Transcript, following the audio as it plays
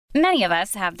Many of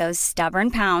us have those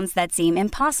stubborn pounds that seem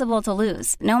impossible to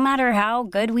lose, no matter how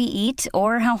good we eat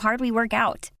or how hard we work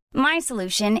out. My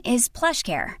solution is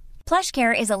PlushCare.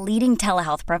 PlushCare is a leading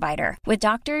telehealth provider with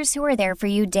doctors who are there for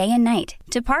you day and night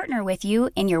to partner with you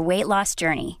in your weight loss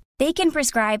journey. They can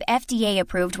prescribe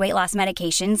FDA-approved weight loss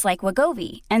medications like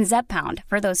Wegovy and Zepbound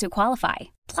for those who qualify.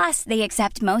 Plus, they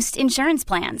accept most insurance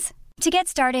plans. To get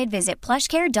started, visit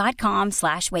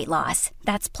plushcare.com/weightloss.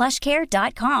 That's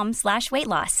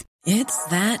plushcare.com/weightloss. It's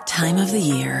that time of the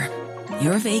year.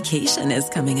 Your vacation is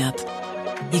coming up.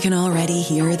 You can already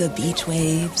hear the beach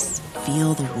waves,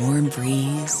 feel the warm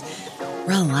breeze,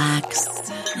 relax,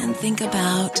 and think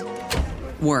about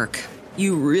work.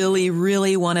 You really,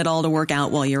 really want it all to work out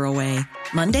while you're away.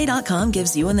 Monday.com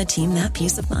gives you and the team that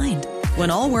peace of mind. When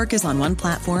all work is on one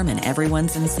platform and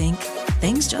everyone's in sync,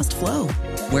 things just flow.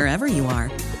 Wherever you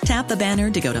are, tap the banner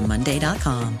to go to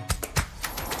Monday.com.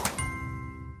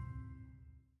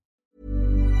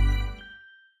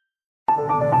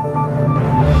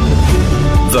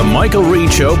 The Michael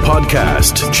Reade Show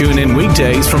podcast. Tune in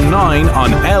weekdays from 9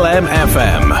 on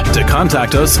LMFM. To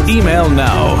contact us, email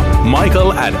now,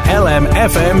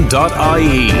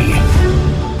 michael@lmfm.ie.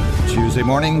 Tuesday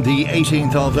morning, the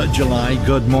 18th of July.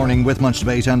 Good morning, with much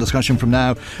debate and discussion from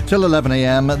now till 11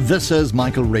 a.m. This is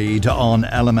Michael Reade on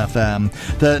LMFM.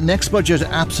 The next budget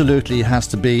absolutely has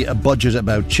to be a budget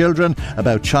about children,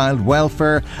 about child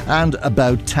welfare and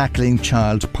about tackling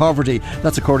child poverty.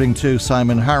 That's according to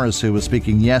Simon Harris, who was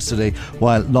speaking yesterday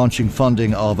while launching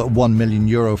funding of €1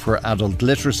 million for adult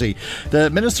literacy. The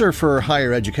Minister for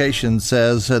Higher Education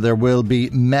says there will be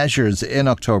measures in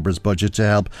October's budget to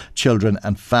help children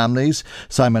and families.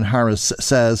 Simon Harris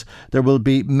says there will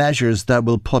be measures that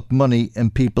will put money in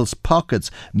people's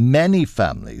pockets. Many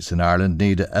families in Ireland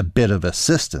need a bit of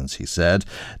assistance, he said.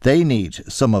 They need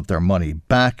some of their money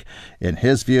back, in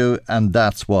his view, and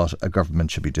that's what a government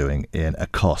should be doing in a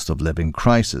cost of living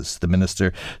crisis. The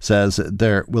Minister says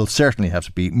there will certainly have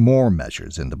to be more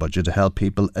measures in the budget to help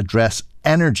people address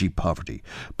energy poverty,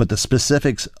 but the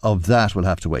specifics of that will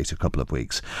have to wait a couple of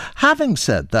weeks. Having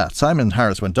said that, Simon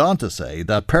Harris went on to say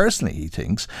that personally he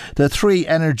thinks the 3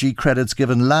 energy credits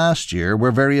given last year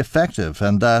were very effective,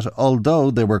 and that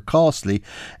although they were costly,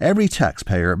 every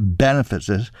taxpayer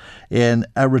benefited in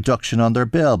a reduction on their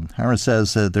bill. Harris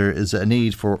says there is a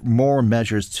need for more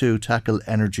measures to tackle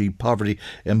energy poverty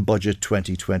in budget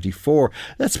 2024.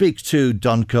 Let's speak to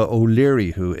Doncha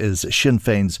O'Leary, who is Sinn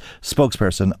Féin's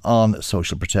spokesperson on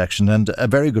social protection. And a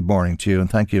very good morning to you, and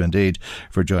thank you indeed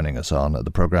for joining us on the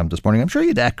programme this morning. I'm sure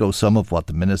you'd echo some of what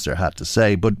the Minister had to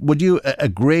say, but would you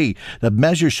agree that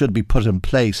measures should be put in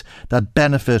place that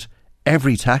benefit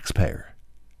every taxpayer?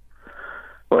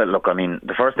 Well, look, I mean,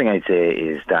 the first thing I'd say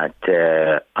is that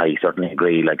I certainly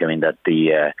agree, that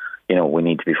we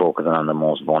need to be focusing on the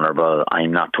most vulnerable.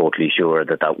 I'm not totally sure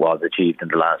that was achieved in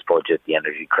the last budget. The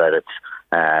energy credits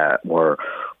were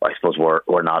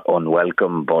not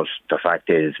unwelcome, but the fact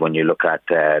is, when you look at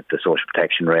the social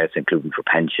protection rates, including for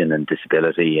pension and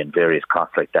disability and various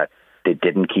costs like that, they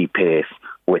didn't keep pace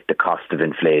with the cost of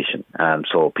inflation.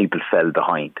 So people fell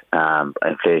behind.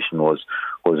 Inflation was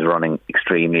running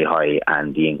extremely high,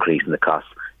 and the increase in the costs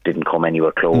didn't come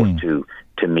anywhere close to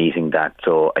meeting that.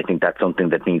 So I think that's something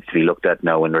that needs to be looked at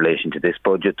now in relation to this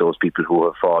budget, those people who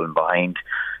have fallen behind.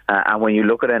 And when you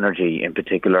look at energy in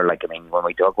particular, when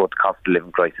we talk about the cost of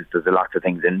living crisis, there's a lot of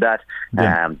things in that.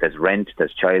 There's rent,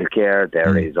 there's childcare,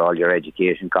 there is all your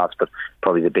education costs, but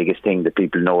probably the biggest thing that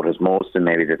people notice most, and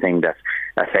maybe the thing that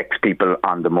affects people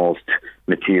on the most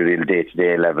material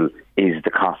day-to-day level, is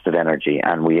the cost of energy.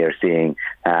 And we are seeing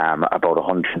about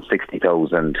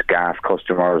 160,000 gas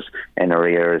customers in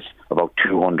arrears, about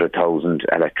 200,000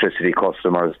 electricity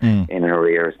customers in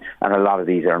arrears, and a lot of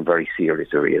these are in very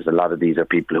serious arrears. A lot of these are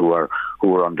people who are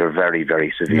under very,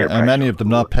 very severe pressure. And many of them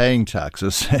not paying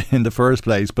taxes in the first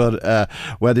place, but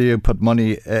whether you put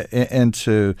money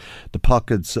into the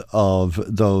pockets of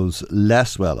those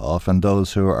less well off and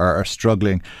those who are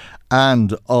struggling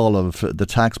and all of the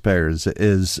taxpayers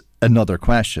is another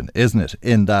question, isn't it?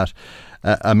 In that,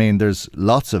 there's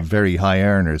lots of very high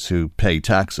earners who pay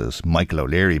taxes. Michael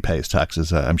O'Leary pays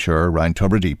taxes, I'm sure. Ryan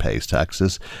Tubridy pays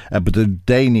taxes. But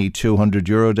they need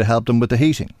 €200 to help them with the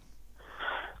heating.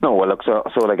 No, well, look,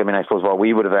 I suppose what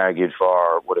we would have argued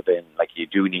for would have been, you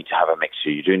do need to have a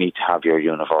mixture. You do need to have your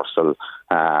universal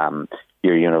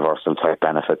type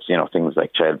benefits, things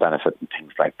like child benefit and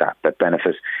things like that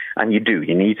benefit. And you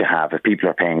need to have, if people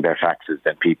are paying their taxes,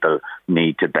 then people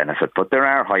need to benefit. But there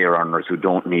are higher earners who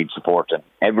don't need support in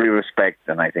every respect,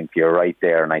 and I think you're right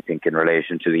there. And I think in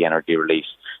relation to the energy relief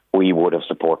we would have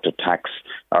supported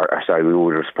we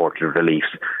would have supported relief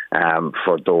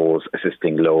for those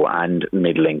assisting low and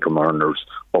middle income earners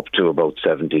up to about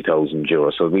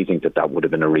 €70,000. So we think that would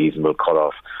have been a reasonable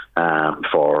cut-off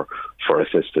for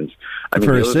assistance.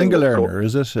 For a single earner,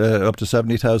 is it up to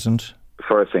 70,000?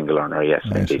 For a single earner, yes,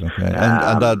 indeed. Okay.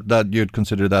 And that you'd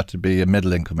consider that to be a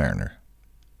middle income earner?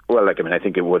 Well, I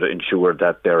think it would ensure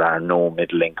that there are no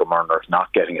middle-income earners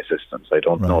not getting assistance. I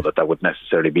don't know that would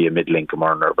necessarily be a middle-income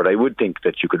earner, but I would think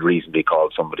that you could reasonably call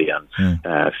somebody on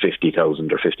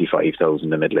 50,000 or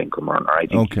 55,000 a middle-income earner. I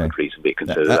think you could reasonably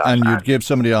consider that. And you'd give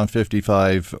somebody on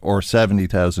 55 or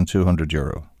 70,000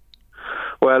 €200?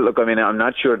 Well, look, I'm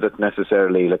not sure that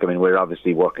necessarily, we're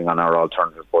obviously working on our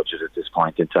alternative budget at this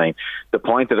point in time. The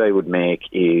point that I would make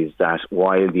is that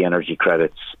while the energy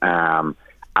credits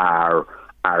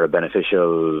are a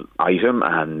beneficial item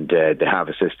and they have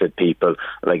assisted people,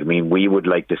 we would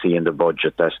like to see in the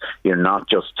budget that you're not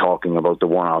just talking about the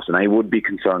one-offs, and I would be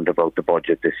concerned about the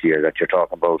budget this year, that you're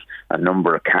talking about a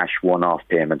number of cash one-off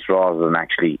payments rather than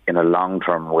actually in a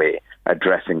long-term way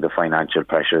addressing the financial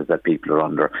pressures that people are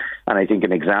under. And I think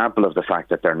an example of the fact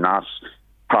that they're not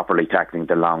properly tackling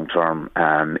the long-term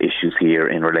issues here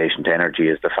in relation to energy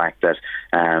is the fact that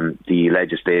the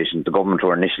legislation, the government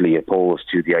were initially opposed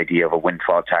to the idea of a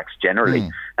windfall tax generally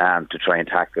to try and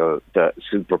tackle the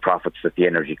super profits that the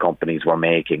energy companies were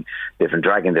making. They've been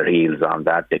dragging their heels on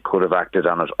that. They could have acted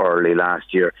on it early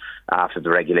last year after the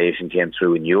regulation came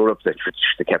through in Europe, which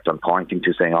they kept on pointing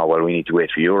to, saying, we need to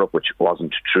wait for Europe, which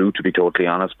wasn't true, to be totally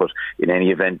honest. But in any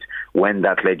event, when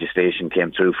that legislation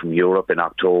came through from Europe in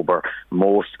October,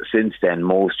 since then,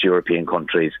 most European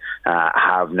countries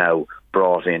have now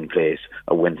brought in place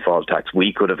a windfall tax.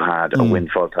 We could have had a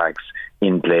windfall tax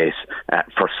in place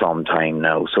for some time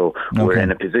now. So we're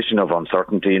in a position of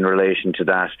uncertainty in relation to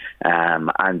that,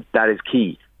 and that is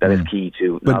key. That is key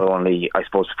to not only, I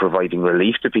suppose, providing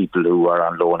relief to people who are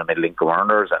on low and middle income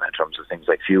earners, and in terms of things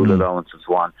like fuel allowance and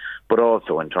so on, but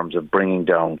also in terms of bringing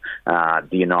down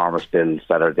the enormous bills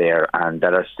that are there and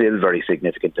that are still very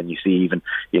significant. And you see, even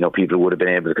people would have been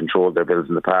able to control their bills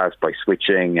in the past by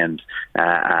switching and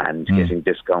getting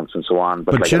discounts and so on.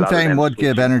 But Sinn Féin would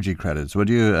give energy credits, would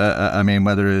you?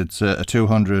 Whether it's a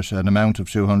 200, an amount of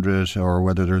 200, or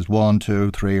whether there's 1,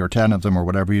 2, 3 or 10 of them or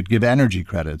whatever, you'd give energy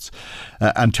credits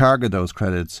and target those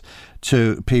credits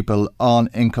to people on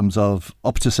incomes of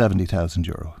up to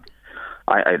 €70,000.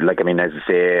 As I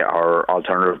say, our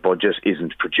alternative budget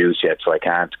isn't produced yet, so I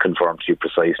can't confirm to you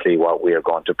precisely what we are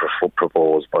going to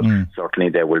propose, but certainly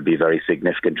there will be very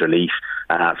significant relief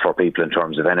for people in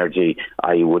terms of energy.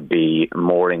 I would be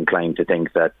more inclined to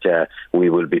think that we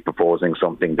will be proposing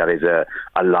something that is a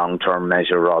long-term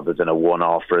measure rather than a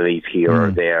one-off relief here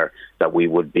or there that we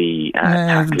would be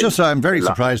I'm very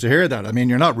surprised to hear that.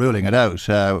 You're not ruling it out,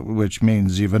 which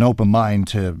means you've an open mind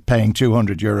to paying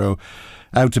 €200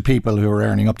 out to people who are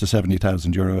earning up to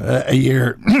 €70,000 a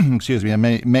year, excuse me,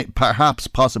 and perhaps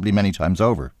possibly many times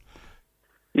over.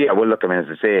 Yeah, well, look, as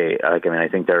I say, I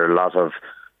think there are a lot of,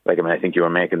 I think you were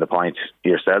making the point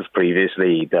yourself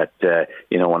previously that,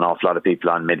 an awful lot of people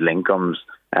on middle incomes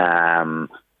are,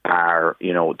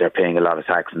 they're paying a lot of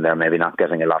tax and they're maybe not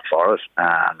getting a lot for it.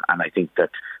 And I think that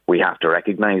we have to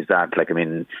recognise that.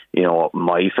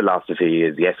 My philosophy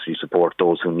is, yes, we support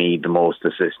those who need the most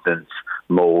assistance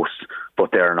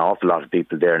but there are an awful lot of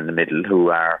people there in the middle who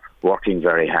are working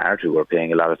very hard, who are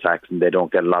paying a lot of tax and they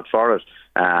don't get a lot for it.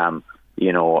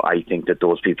 I think that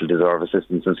those people deserve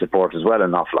assistance and support as well.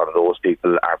 An awful lot of those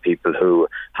people are people who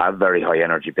have very high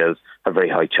energy bills, have very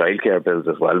high childcare bills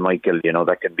as well, Michael.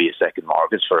 That can be a second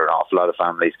mortgage for an awful lot of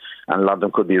families, and a lot of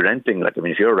them could be renting.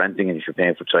 If you're renting and if you're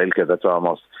paying for childcare, that's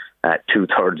almost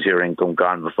 2/3 your income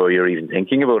gone before you're even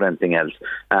thinking about anything else.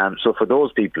 So for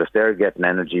those people, if they're getting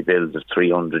energy bills of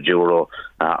 €300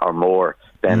 or more,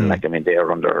 then they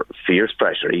are under fierce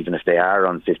pressure, even if they are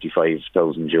on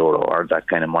 €55,000 or that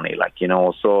kind of money.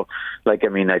 So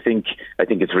I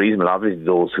think it's reasonable. Obviously,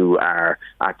 those who are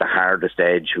at the hardest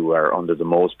edge, who are under the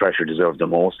most pressure, deserve the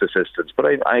most assistance. But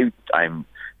I'm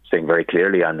saying very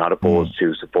clearly, I'm not opposed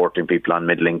to supporting people on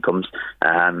middle incomes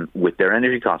with their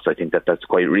energy costs. I think that's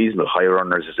quite reasonable. Higher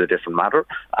earners is a different matter,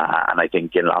 and I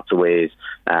think in lots of ways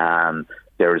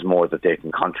there is more that they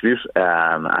can contribute,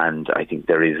 and I think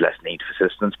there is less need for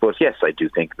assistance. But yes, I do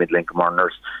think middle income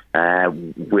earners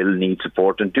will need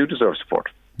support and do deserve support.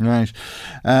 Right.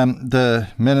 The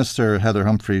Minister, Heather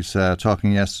Humphreys,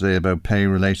 talking yesterday about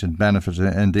pay-related benefits.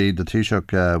 Indeed, the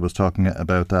Taoiseach was talking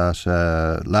about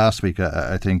that last week,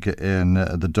 I think, in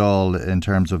the Dáil in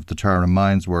terms of the Tara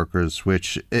Mines workers,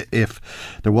 which, if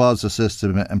there was a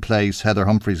system in place, Heather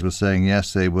Humphreys was saying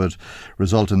yesterday would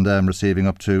result in them receiving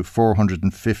up to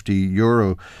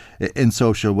 €450 in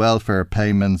social welfare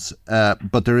payments.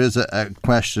 But there is a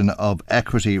question of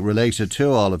equity related to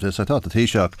all of this. I thought the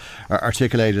Taoiseach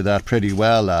articulated that pretty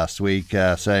well last week,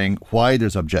 saying why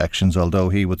there's objections, although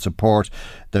he would support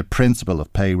the principle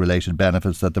of pay-related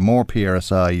benefits, that the more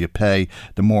PRSI you pay,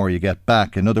 the more you get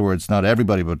back. In other words, not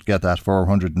everybody would get that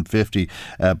 450,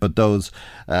 but those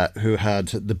who had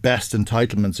the best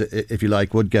entitlements, if you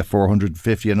like, would get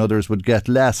 450 and others would get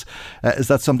less. Is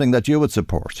that something that you would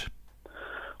support?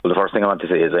 Well, the first thing I want to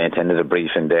say is I attended a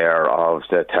briefing there of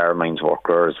the Tara Mines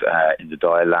workers in the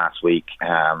Dáil last week,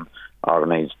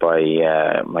 organised by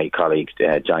my colleagues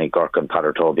Johnny Gurk and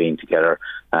Peadar Tóibín together,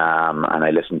 and I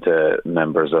listened to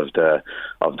members of the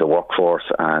workforce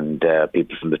and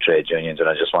people from the trade unions, and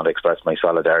I just want to express my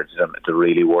solidarity to them. It's a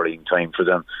really worrying time for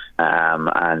them,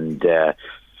 and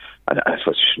I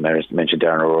suppose I should mention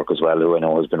Darren O'Rourke as well, who I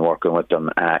know has been working with them.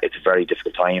 It's a very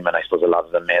difficult time, and I suppose a lot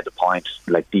of them made the point,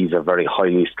 like, these are very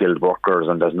highly skilled workers,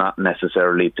 and there's not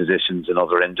necessarily positions in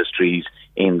other industries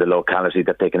in the locality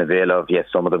that they can avail of. Yes,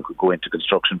 some of them could go into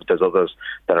construction, but there's others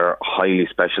that are highly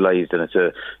specialised, and it's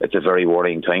a very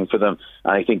worrying time for them.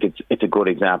 And I think it's a good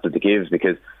example to give,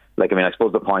 because I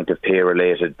suppose the point of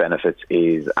pay-related benefits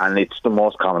is, and it's the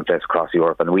most commonplace across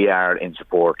Europe, and we are in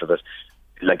support of it.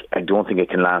 I don't think it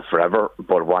can last forever,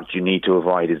 but what you need to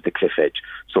avoid is the cliff edge.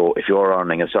 So if you're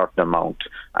earning a certain amount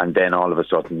and then all of a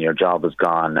sudden your job is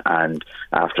gone, and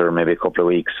after maybe a couple of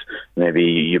weeks, maybe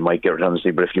you might get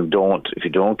redundancy, but if you don't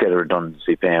get a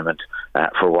redundancy payment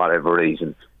for whatever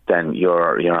reason, then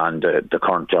you're on the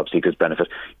current job seekers benefit.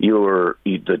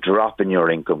 The drop in your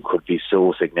income could be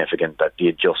so significant that the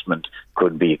adjustment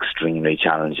could be extremely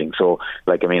challenging. So,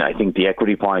 I think the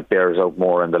equity point bears out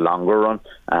more in the longer run.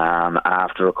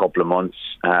 After a couple of months,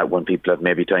 when people have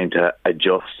maybe time to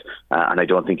adjust, and I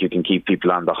don't think you can keep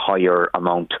people on the higher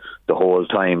amount the whole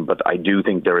time. But I do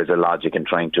think there is a logic in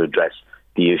trying to address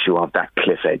the issue of that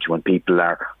cliff edge. When people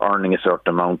are earning a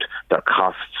certain amount, their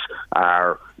costs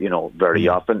are, very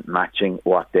often matching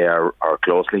what they are, or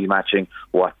closely matching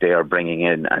what they are bringing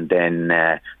in, and then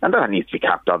and that needs to be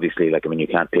capped, obviously. You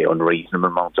can't pay unreasonable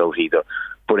amounts out either.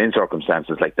 But in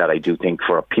circumstances like that, I do think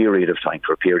for a period of time,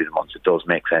 for a period of months, it does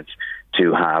make sense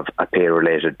to have a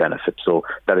pay-related benefit. So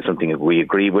that is something that we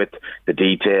agree with. The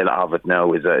detail of it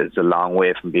now is a long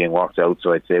way from being worked out,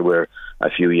 so I'd say we're a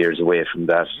few years away from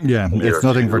that. Yeah, it's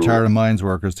nothing for Tara Mines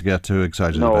workers to get too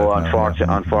excited about. No,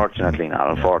 unfortunately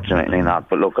not.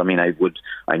 But look,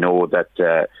 I know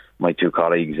that my two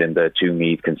colleagues in the two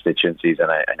Meath constituencies, and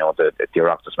I know that the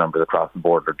Oireachtas members across the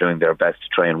board are doing their best to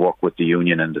try and work with the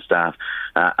union and the staff,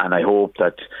 and I hope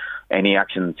that any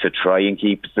action to try and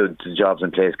keep the jobs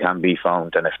in place can be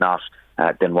found, and if not,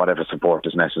 then whatever support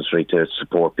is necessary to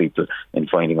support people in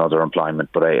finding other employment.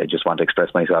 But I just want to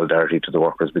express my solidarity to the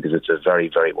workers, because it's a very,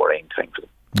 very worrying thing for them.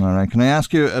 All right. Can I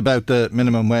ask you about the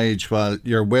minimum wage while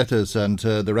you're with us, and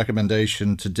the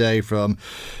recommendation today from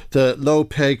the Low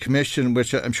Pay Commission,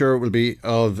 which I'm sure will be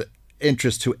of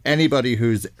interest to anybody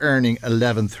who's earning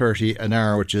 $11.30 an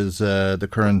hour, which is the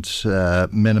current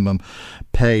minimum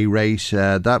pay rate.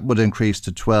 That would increase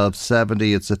to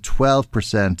 $12.70. It's a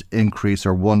 12% increase,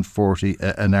 or $1.40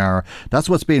 an hour. That's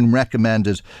what's being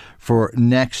recommended for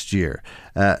next year.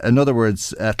 In other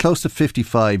words, close to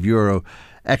 €55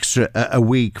 extra a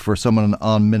week for someone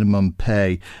on minimum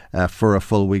pay for a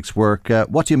full week's work.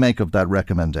 What do you make of that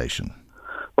recommendation?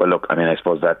 Well, look, I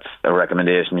suppose that's a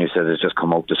recommendation you said has just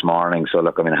come out this morning. So,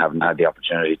 look, I haven't had the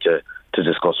opportunity to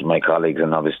discuss with my colleagues,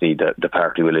 and obviously the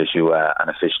party will issue an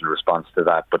official response to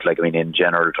that. But, in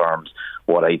general terms,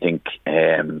 what I think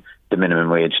the minimum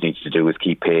wage needs to do is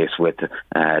keep pace with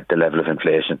the level of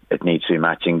inflation. It needs to be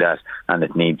matching that, and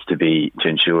it needs to be to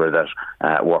ensure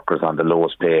that workers on the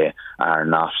lowest pay are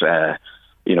not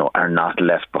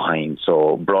left behind.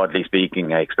 So broadly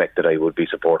speaking, I expect that I would be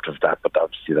supportive of that, but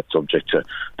obviously that's subject to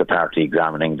the party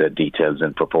examining the details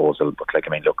and proposal. But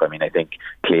I think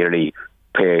clearly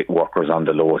pay workers on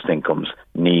the lowest incomes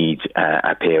need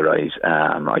a pay rise.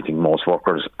 I think most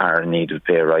workers are in need of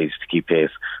pay rise to keep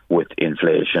pace with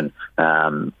inflation.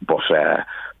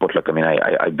 But look,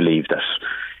 I believe that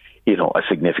a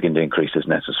significant increase is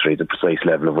necessary. The precise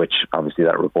level of which, obviously,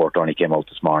 that report only came out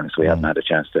this morning, so we haven't had a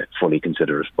chance to fully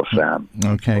consider it. But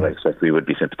I expect we would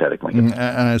be sympathetic, Michael. And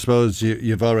I suppose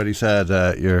you've already said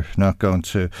you're not going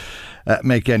to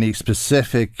make any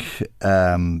specific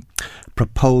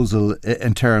proposal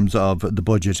in terms of the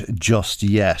budget just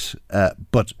yet.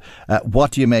 But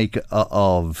what do you make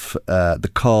of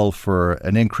the call for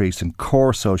an increase in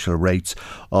core social rates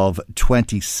of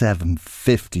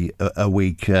 $27.50 a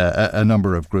week? A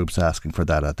number of groups asking for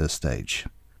that at this stage.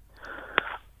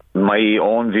 My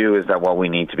own view is that what we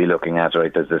need to be looking at, right,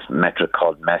 there's this metric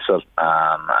called MESL,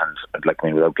 and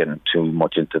without getting too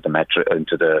much into the metric,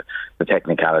 into the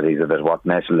technicalities of it, what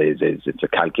MESL is it's a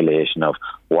calculation of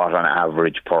what an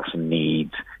average person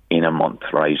needs in a month,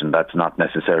 right? And that's not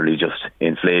necessarily just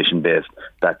inflation based.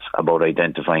 That's about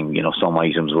identifying, some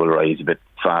items will rise a bit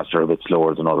faster, a bit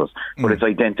slower than others. But it's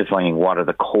identifying what are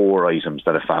the core items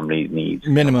that a family needs.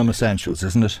 Minimum essentials,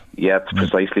 isn't it? Yeah, that's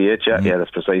precisely it. Yeah,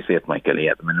 that's precisely it, Michael.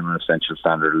 Yeah, the minimum essential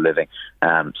standard of living.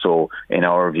 So in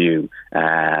our view,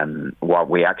 what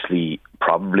we actually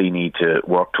probably need to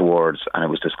work towards, and it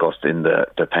was discussed in the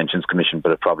Pensions Commission,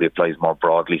 but it probably applies more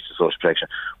broadly to social protection,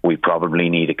 we probably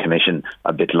need a commission,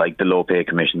 a bit like the Low Pay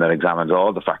Commission, that examines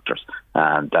all the factors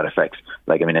that affects.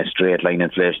 A straight line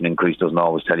inflation increase doesn't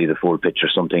always tell you the full picture.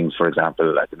 Some things, for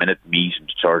example, at the minute, meat and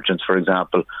detergents, for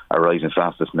example, are rising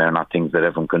fastest, and they're not things that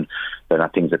they're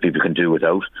not things that people can do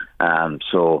without.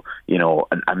 So,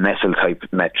 a MESL type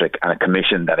metric and a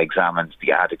commission that examines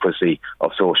the adequacy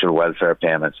of social welfare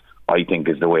payments, I think,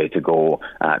 is the way to go.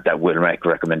 That will make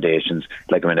recommendations.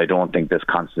 I don't think this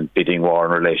constant bidding war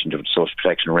in relation to social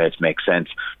protection rates makes sense,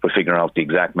 but figuring out the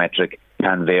exact metric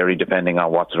can vary depending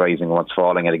on what's rising and what's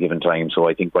falling at a given time. So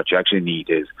I think what you actually need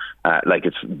is,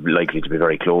 it's likely to be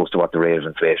very close to what the rate of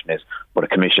inflation is, but a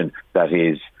commission that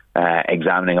is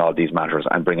examining all these matters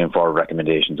and bringing forward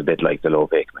recommendations, a bit like the Low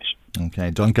Pay Commission. Okay,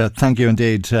 Doncha, thank you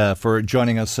indeed for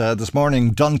joining us this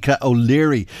morning. Doncha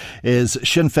O'Leary is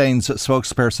Sinn Féin's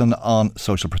spokesperson on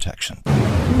social protection.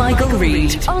 Michael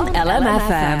Reade on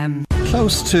LMFM.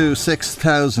 Close to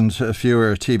 6,000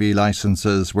 fewer TV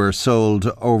licences were sold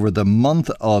over the month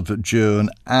of June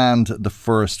and the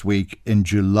first week in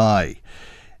July.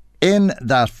 In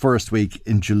that first week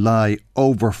in July,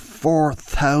 over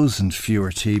 4,000 fewer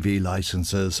TV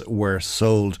licences were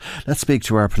sold. Let's speak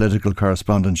to our political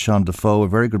correspondent, Sean Defoe. A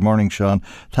very good morning, Sean.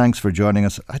 Thanks for joining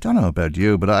us. I don't know about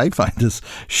you, but I find this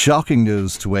shocking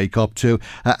news to wake up to.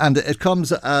 And it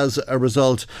comes as a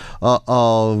result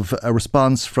of a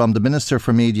response from the Minister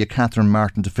for Media, Catherine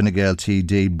Martin, to Fine Gael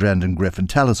TD, Brendan Griffin.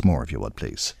 Tell us more, if you would,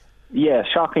 please. Yeah,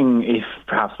 shocking, if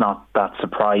perhaps not that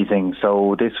surprising.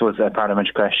 So this was a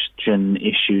parliamentary question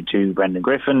issued to Brendan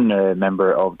Griffin, a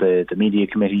member of the Media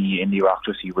Committee in the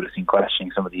Oireachtas. You would have seen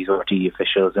questioning some of these RTE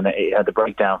officials, and it had the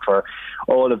breakdown for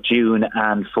all of June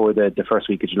and for the first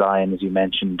week of July. And as you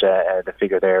mentioned, the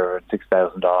figure there,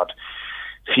 6,000 odd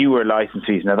fewer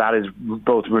licensees. Now that is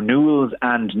both renewals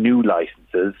and new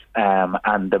licences,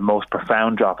 and the most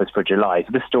profound drop is for July. So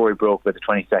this story broke by the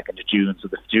 22nd of June, so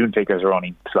the June figures are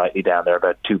only slightly down there,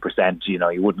 about 2%.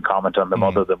 You wouldn't comment on them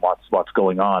other than what's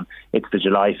going on. It's the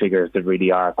July figures that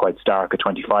really are quite stark, a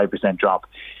 25% drop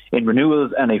in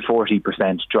renewals and a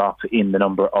 40% drop in the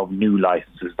number of new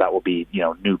licences. That will be,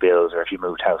 new bills, or if you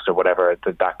moved house or whatever,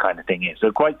 that kind of thing is.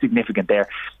 So quite significant there.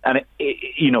 And,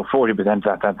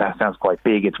 40%, that sounds quite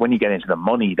big. It's when you get into the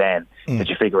money then that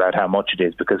you figure out how much it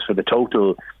is, because for the total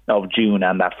of June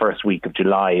and that first week of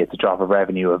July, it's a drop of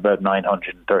revenue of about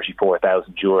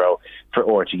 €934,000 for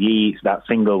RTE. So that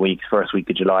single week's first week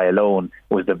of July alone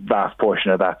was the vast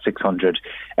portion of that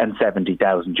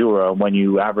 €670,000. And when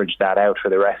you average that out for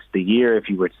the rest of the year, if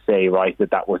you were to say, right,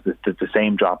 that was the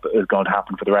same drop is going to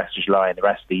happen for the rest of July and the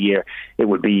rest of the year, it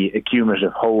would be a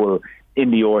cumulative hole in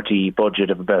the RTE budget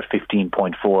of about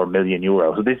 €15.4 million.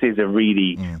 So this is a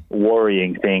really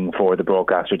worrying thing for the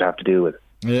broadcaster to have to deal with.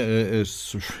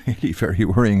 It's really very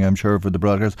worrying, I'm sure, for the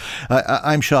broadcast.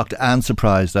 I'm shocked and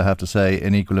surprised, I have to say,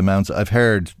 in equal amounts. I've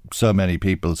heard so many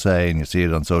people say, and you see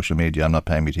it on social media, I'm not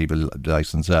paying my TV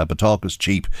licence, but talk is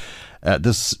cheap.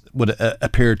 This would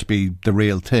appear to be the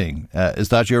real thing. Is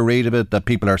that your read of it, that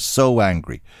people are so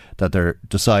angry that they're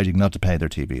deciding not to pay their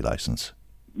TV licence?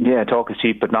 Yeah, talk is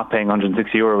cheap, but not paying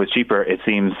 €160 is cheaper, it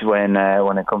seems, when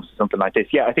it comes to something like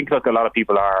this. Yeah, I think, look, a lot of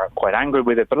people are quite angry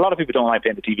with it, but a lot of people don't like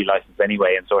paying the TV licence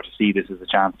anyway, and sort of see this as a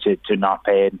chance to not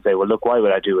pay it and say, well, look, why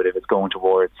would I do it if it's going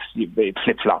towards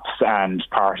flip-flops and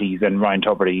parties and Ryan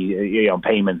Tubridy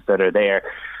payments that are there?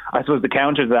 I suppose the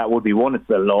counter to that would be, one, it's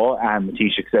the law, and the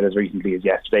Taoiseach said as recently as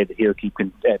yesterday that he'll keep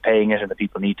paying it, and the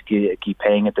people need to keep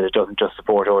paying it, that it doesn't just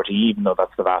support RTE, even though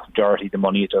that's the vast majority of the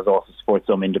money. It does also support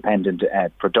some independent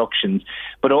productions.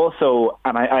 But also,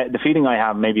 and the feeling I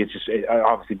have, maybe it's just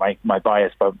obviously my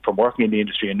bias from working in the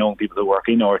industry and knowing people who work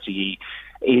in RTE,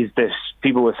 is that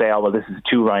people will say, oh, well, this is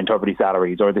 2 Ryan Tubridy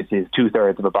salaries, or this is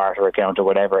 2/3 of a barter account, or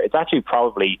whatever. It's actually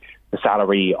probably the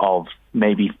salary of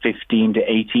maybe 15 to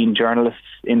 18 journalists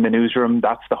in the newsroom.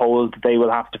 That's the hole that they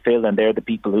will have to fill, and they're the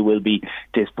people who will be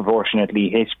disproportionately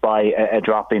hit by a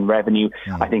drop in revenue.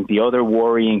 I think the other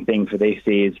worrying thing for this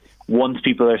is, once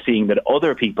people are seeing that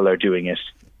other people are doing it,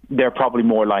 they're probably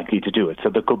more likely to do it. So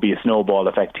there could be a snowball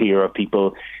effect here of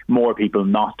more people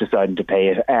not deciding to pay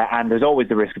it. And there's always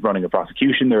the risk of running a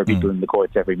prosecution. There are people in the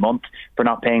courts every month for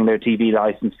not paying their TV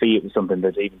licence fee. It was something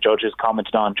that even judges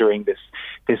commented on during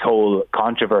this whole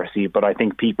controversy. But I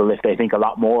think people, if they think a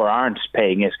lot more aren't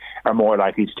paying it, are more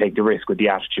likely to take the risk, with the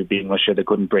attitude being, well, sure, they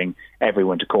couldn't bring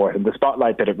everyone to court. And the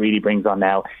spotlight that it really brings on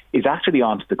now is actually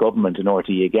onto the government and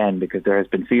RTE again, because there has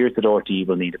been fears that RTE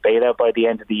will need a bailout by the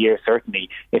end of the year. Certainly,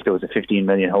 if there was a 15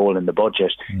 million hole in the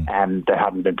budget that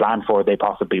hadn't been planned for, they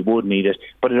possibly would need it.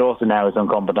 But it also now is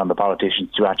incumbent on the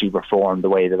politicians to actually reform the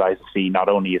way the licence fee not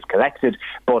only is collected,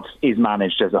 but is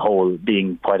managed as a whole,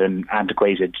 being quite an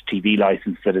antiquated TV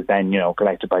licence that is then,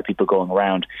 collected by people going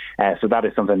around. So that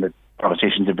is something that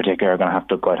politicians in particular are going to have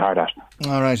to look quite hard at.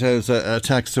 All right, there's a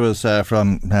text to us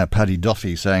from Paddy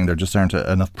Duffy saying there just aren't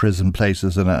enough prison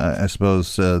places, and I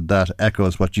suppose that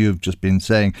echoes what you've just been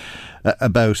saying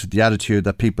about the attitude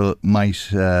that people might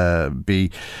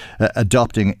be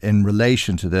adopting in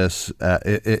relation to this.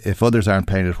 If others aren't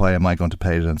paying it, why am I going to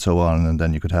pay it, and so on, and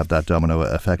then you could have that domino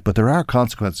effect. But there are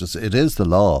consequences. It is the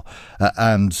law,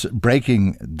 and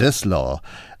breaking this law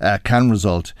can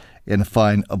result in a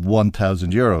fine of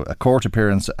 €1,000, a court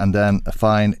appearance, and then a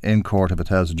fine in court of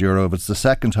 €1,000. If it's the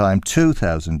second time,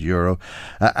 €2,000.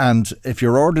 And if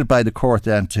you're ordered by the court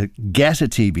then to get a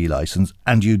TV licence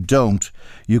and you don't,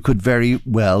 you could very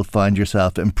well find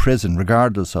yourself in prison,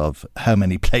 regardless of how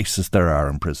many places there are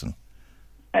in prison.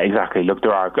 Exactly. Look,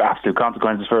 there are absolute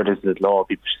consequences for it. It's the law.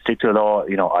 People should stick to the law.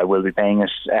 I will be paying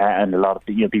it, and a lot of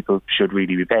people should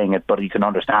really be paying it. But you can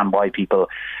understand why people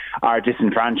are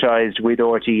disenfranchised with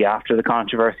RTE after the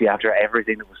controversy, after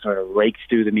everything that was sort of raked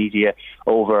through the media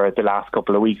over the last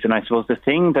couple of weeks. And I suppose the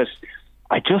thing that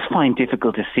I just find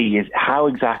difficult to see is how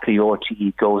exactly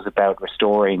RTE goes about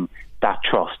restoring that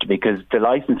trust, because the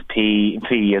licence fee,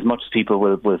 as much as people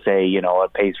will say,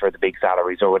 it pays for the big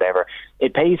salaries or whatever,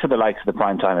 it pays for the likes of the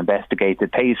Primetime Investigates,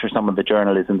 it pays for some of the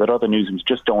journalism that other newsrooms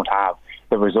just don't have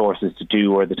the resources to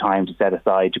do, or the time to set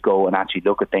aside to go and actually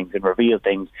look at things and reveal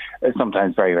things,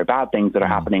 sometimes very, very bad things that are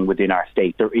happening within our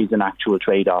state. There is an actual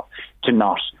trade-off to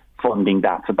not funding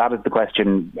that. So that is the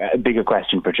question, a bigger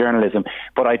question for journalism.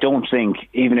 But I don't think,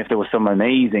 even if there was some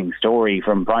amazing story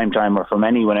from Primetime or from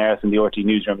anyone else in the RTE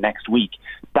newsroom next week,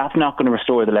 that's not going to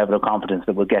restore the level of confidence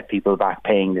that will get people back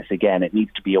paying this again. It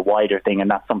needs to be a wider thing, and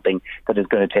that's something that is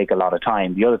going to take a lot of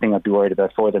time. The other thing I'd be worried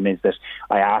about for them is that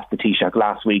I asked the Taoiseach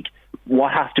last week,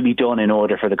 what has to be done in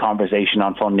order for the conversation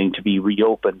on funding to be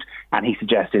reopened? And he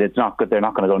suggested it's not good. They're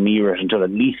not going to go near it until at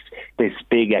least this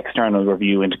big external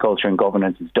review into culture and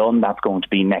governance is done. That's going to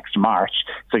be next March.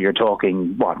 So you're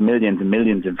talking, millions and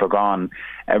millions in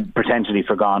potentially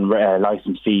forgone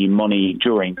licence fee money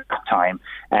during that time,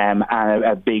 and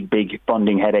a big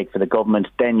funding headache for the government.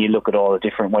 Then you look at all the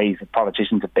different ways that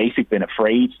politicians have basically been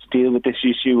afraid to deal with this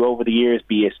issue over the years,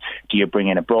 be it, do you bring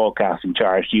in a broadcasting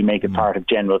charge, do you make it part of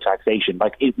general taxation?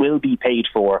 Like, it will be paid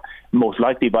for most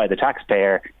likely by the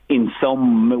taxpayer in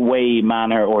some way,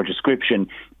 manner or description,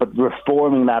 but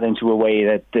reforming that into a way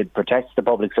that protects the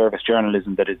public service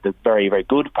journalism that is the very, very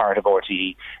good part of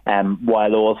RTE,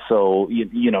 while also,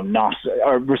 not,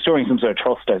 or restoring some sort of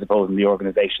trust, I suppose, in the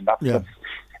organisation. That's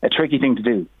a tricky thing to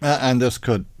do. And this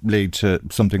could lead to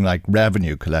something like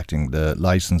revenue collecting the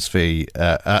licence fee,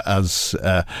 as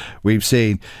we've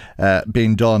seen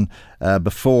being done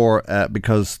before,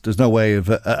 because there's no way of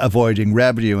avoiding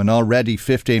revenue. And already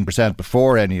 15%,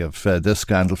 before any of this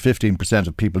scandal, 15%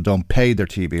 of people don't pay their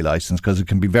TV licence, because it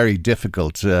can be very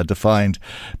difficult to find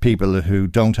people who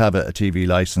don't have a TV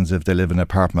licence if they live in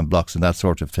apartment blocks and that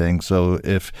sort of thing. So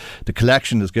if the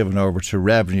collection is given over to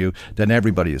revenue, then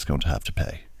everybody is going to have to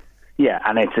pay. Yeah,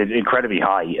 and it's an incredibly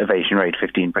high evasion rate,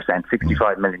 15%.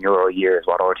 €65 million a year is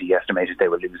what RTE estimated they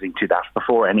were losing to that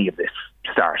before any of this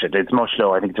started. It's much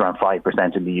lower. I think it's around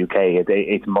 5% in the UK.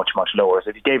 It's much, much lower. So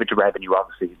if you gave it to revenue,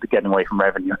 obviously getting away from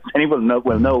revenue, anyone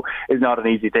will know is not an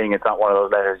easy thing. It's not one of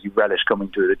those letters you relish coming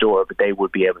through the door, but they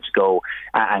would be able to go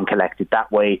and collect it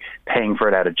that way. Paying for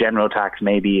it out of general tax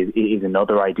maybe is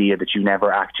another idea, that you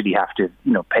never actually have to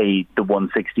pay the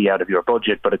 160 out of your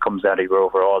budget, but it comes out of your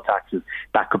overall taxes.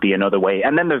 That could be another way.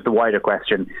 And then there's the wider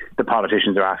question the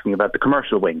politicians are asking about the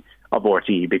commercial wing of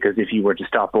RTE, because if you were to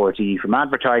stop RTE from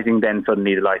advertising, then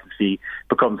suddenly the licence fee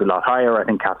becomes a lot higher. I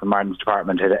think Catherine Martin's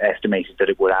department had estimated that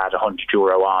it would add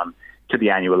 €100 on to the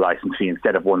annual licence fee.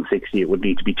 Instead of 160, it would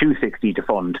need to be 260 to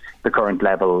fund the current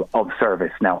level of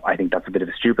service. Now, I think that's a bit of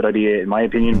a stupid idea, in my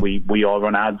opinion. We all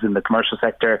run ads in the commercial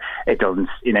sector. It doesn't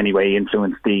in any way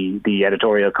influence the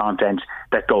editorial content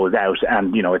that goes out,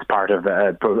 and it's part of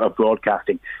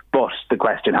broadcasting. But the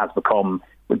question has become,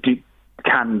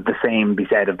 can the same be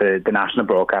said of the national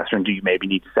broadcaster, and do you maybe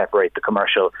need to separate the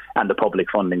commercial and the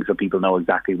public funding so people know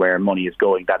exactly where money is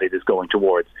going, that it is going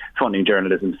towards funding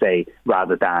journalism, say,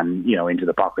 rather than into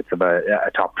the pockets of a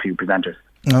top few presenters?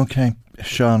 Okay,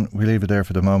 Sean, we leave it there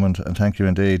for the moment, and thank you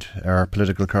indeed. Our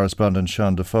political correspondent,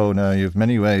 Sean Defoe. Now, you have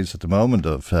many ways at the moment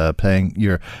of paying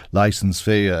your licence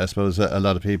fee. I suppose a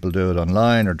lot of people do it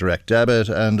online or direct debit,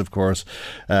 and of course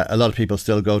a lot of people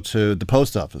still go to the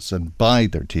post office and buy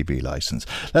their TV licence.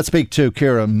 Let's speak to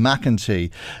Ciara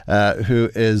McEntee,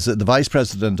 who is the Vice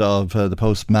President of the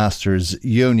Postmasters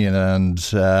Union and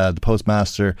the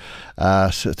Postmaster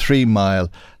at 3 Mile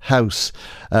House.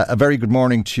 A very good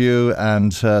morning to you,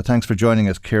 and thanks for joining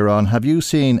us, Ciara. Have you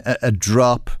seen a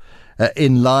drop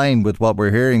in line with what we're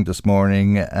hearing this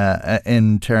morning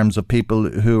in terms of people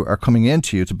who are coming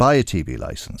into you to buy a TV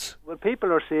licence? Well,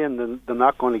 people are saying they're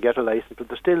not going to get a licence, but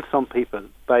there's still some people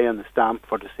buying the stamp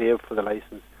for the save for the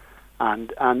licence,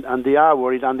 and they are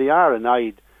worried and they are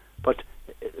annoyed. But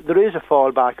there is a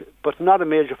fallback, but not a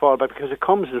major fallback, because it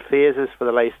comes in phases for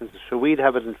the licences. So we'd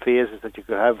have it in phases, that you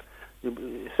could have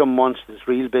some months it's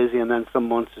real busy and then some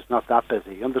months it's not that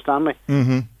busy. You understand me?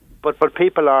 Mm-hmm. But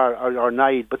people are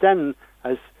annoyed. But then,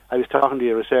 as I was talking to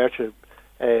your researcher,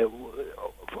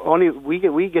 only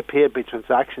we get paid by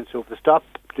transaction. So if they stop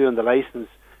doing the licence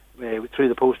through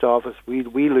the post office, we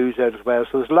lose out as well.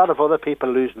 So there's a lot of other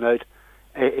people losing out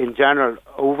in general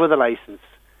over the licence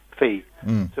fee.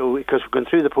 So because going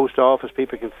through the post office,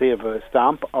 people can save a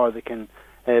stamp, or they can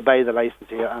buy the licence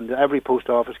here, and every post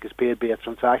office gets paid by a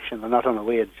transaction and not on a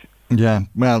wage. Yeah,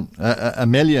 well, €1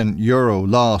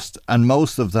 million lost, and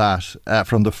most of that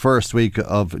from the first week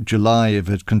of July. If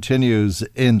it continues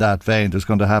in that vein, there's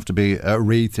going to have to be a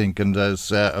rethink. And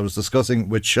as I was discussing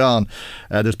with Sean,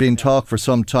 there's been talk for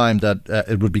some time that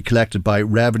it would be collected by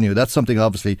revenue. That's something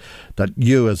obviously that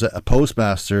you as a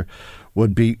postmaster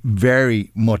would be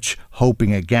very much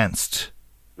hoping against.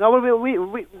 No,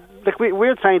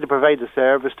 we're trying to provide a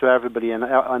service to everybody in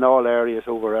all areas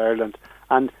over Ireland,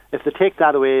 and if they take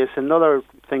that away, it's another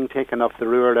thing taken off the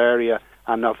rural area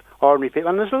and of ordinary people.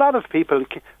 And there's a lot of people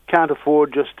can't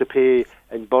afford just to pay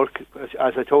in bulk.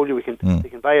 As I told you, they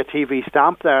can buy a TV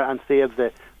stamp there and save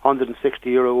the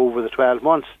 €160 over the 12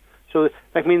 months. So,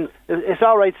 it's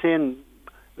all right saying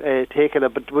take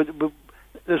it, but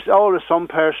there's always some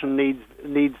person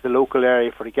needs the local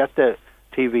area to get the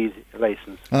TV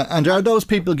licence. And are those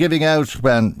people giving out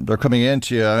when they're coming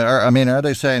into you? Are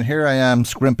they saying, here I am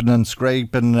scrimping and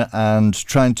scraping and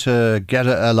trying to get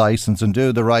a licence and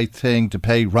do the right thing to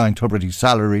pay Ryan Tubridy's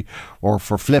salary, or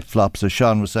for flip-flops, as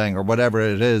Sean was saying, or whatever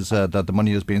it is that the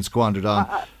money is being squandered on?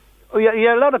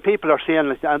 Yeah, a lot of people are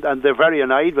saying, and they're very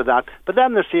annoyed with that, but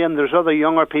then they're saying there's other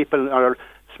younger people or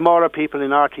smaller people in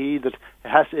RTE that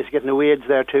is getting a wage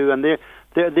there too, and they're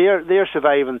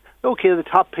surviving. Okay, the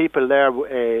top people there,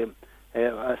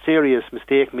 a serious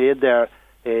mistake made there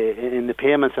in the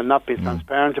payments and not being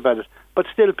transparent about it. But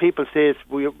still, people say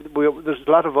there's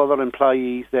a lot of other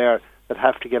employees there that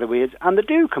have to get a wage, and they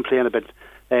do complain about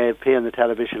paying the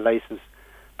television licence.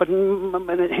 But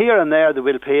here and there, they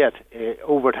will pay it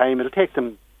over time. It'll take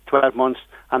them 12 months,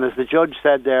 and as the judge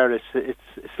said there,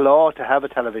 it's law to have a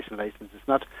television licence. You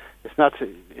have to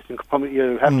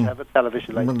have a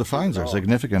television licence. Well, the fines are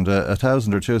significant,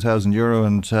 €1,000 or €2,000,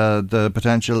 and the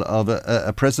potential of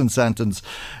a prison sentence.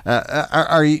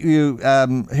 Are you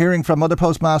hearing from other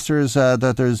postmasters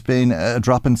that there's been a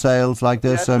drop in sales like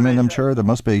this? I'm sure there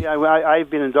must be. Yeah, I've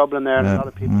been in Dublin there, and a lot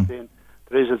of people saying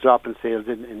there is a drop in sales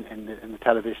in the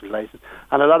television licence,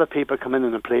 and a lot of people come in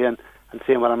and complain and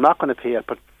saying, well, I'm not going to pay it,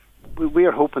 but we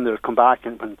are hoping they'll come back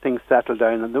and when things settle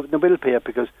down, and they will pay it,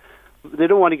 because they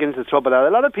don't want to get into trouble. A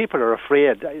lot of people are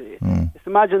afraid. Just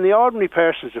imagine the ordinary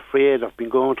person is afraid of being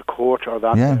going to court or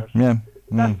that. Yeah.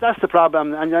 That's the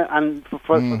problem, and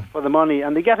for the money,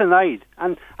 and they get annoyed.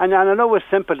 And I know it's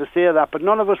simple to say that, but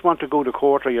none of us want to go to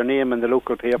court or your name in the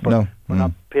local paper for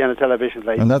not paying a television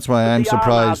license. And that's why I'm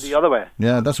surprised. The other way.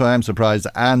 Yeah, that's why I'm surprised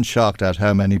and shocked at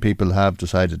how many people have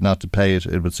decided not to pay it.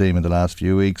 It would seem in the last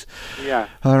few weeks. Yeah.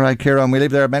 All right, Kieran, we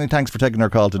leave there. Many thanks for taking our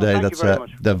call today. Thank you very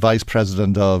much. The Vice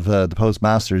President of the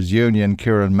Postmasters Union,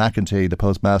 Kieran McEntee, the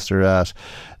postmaster at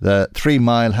the 3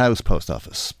 Mile House Post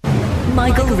Office.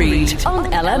 Michael Reade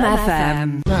on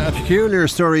LMFM. A peculiar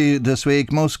story this week.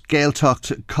 Most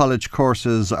Gaeltacht college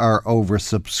courses are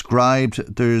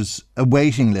oversubscribed. There's a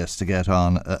waiting list to get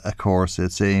on a course,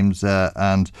 it seems,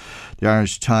 and the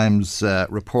Irish Times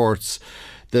reports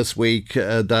this week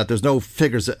that there's no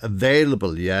figures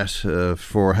available yet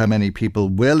for how many people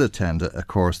will attend a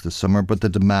course this summer, but the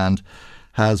demand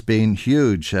has been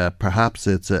huge. Perhaps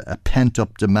it's a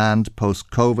pent-up demand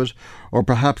post-COVID, or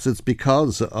perhaps it's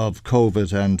because of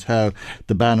COVID and how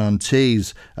the ban on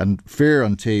teas and fear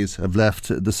on teas have left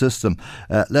the system.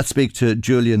 Let's speak to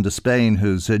Julian Despain,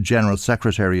 who's General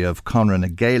Secretary of Conran na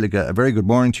Gaeilge. A very good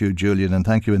morning to you, Julian, and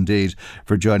thank you indeed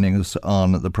for joining us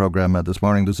on the programme this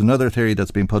morning. There's another theory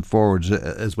that's been put forward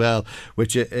as well,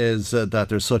 which is that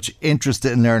there's such interest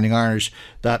in learning Irish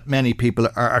that many people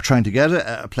are trying to get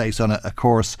a place on a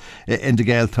course in the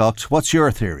Gaeltacht. What's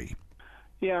your theory?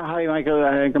 Yeah, hi Michael.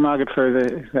 Good morning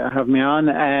for having me on.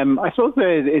 I suppose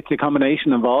it's a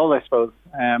combination of all, I suppose,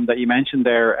 that you mentioned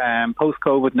there.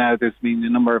 Post-COVID now, there's been a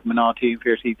number of minority and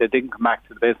Fairty that didn't come back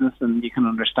to the business, and you can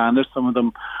understand it. Some of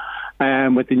them,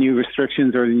 with the new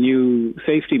restrictions or the new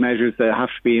safety measures that have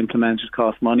to be implemented,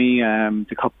 cost money.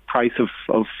 The price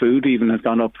of food even has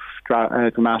gone up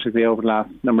dramatically over the last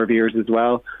number of years as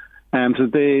well. So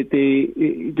there's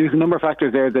a number of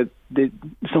factors there that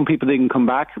some people didn't come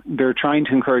back. They're trying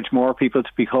to encourage more people to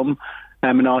become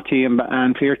minority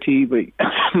and Fairty, but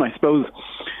I suppose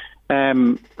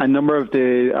a number of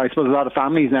a lot of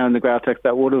families now in the Gaeltacht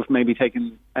that would have maybe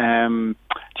taken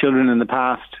children in the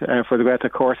past for the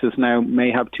Gaeltacht courses now may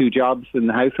have 2 jobs in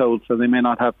the household, so they may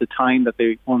not have the time that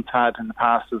they once had in the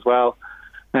past as well.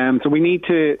 So we need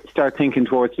to start thinking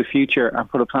towards the future and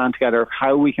put a plan together of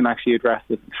how we can actually address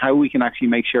this, how we can actually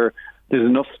make sure there's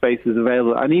enough spaces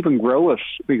available and even grow it,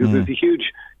 because there's a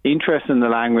huge interest in the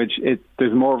language.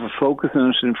 There's more of a focus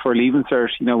on it for Leaving Cert,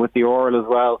 with the oral as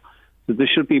well. So there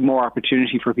should be more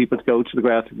opportunity for people to go to the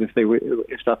Gaeltacht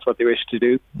if that's what they wish to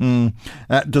do.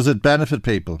 Does it benefit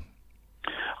people?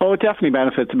 Oh, it definitely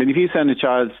benefits. I mean, if you send a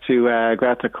child to a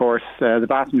Gaeltacht course, the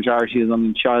vast majority of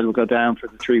them, the child will go down for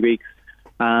the 3 weeks,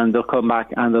 and they'll come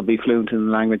back and they'll be fluent in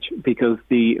the language, because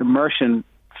the immersion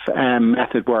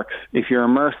method works. If you're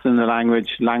immersed in the language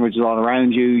is all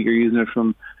around you. You're using it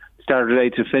from start of the day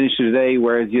to finish of the day.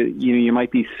 Whereas you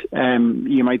might be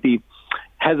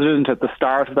hesitant at the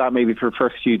start of that, maybe for the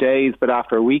first few days, but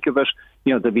after a week of it,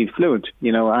 they'll be fluent.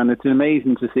 And it's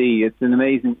amazing to see. It's an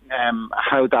amazing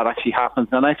how that actually happens.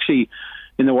 And actually,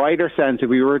 in the wider sense, if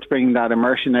we were to bring that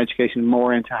immersion education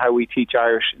more into how we teach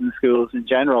Irish in the schools in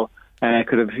general, it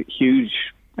could have huge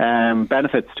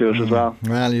benefits to it as well.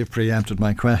 Well, you've preempted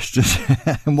my question.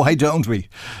 Why don't we?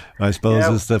 I suppose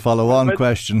is the follow-on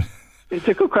question. It's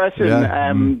a good question.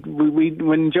 Yeah.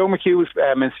 When Joe McHugh was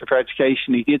Minister for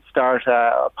Education, he did start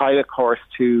a pilot course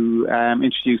to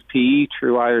introduce PE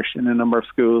through Irish in a number of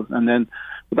schools,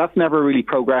 but that's never really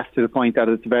progressed to the point that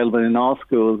it's available in all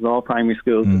schools, all primary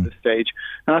schools at this stage.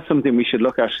 And that's something we should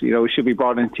look at. It should be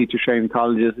brought in teacher training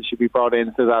colleges. It should be brought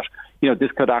in so that,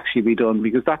 this could actually be done,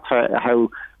 because that's how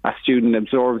a student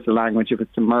absorbs the language, if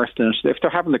it's immersed in it. If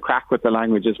they're having the crack with the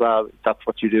language as well, that's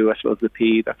what you do. I suppose the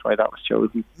PE, that's why that was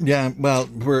chosen. Yeah, well,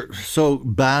 we're so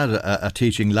bad at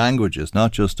teaching languages,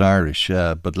 not just Irish,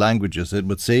 but languages. It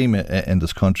would seem in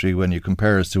this country, when you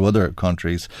compare us to other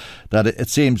countries, that it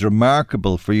seems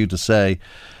remarkable for you to say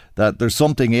that there's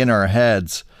something in our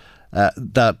heads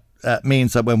that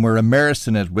means that when we're immersed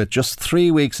in it with just 3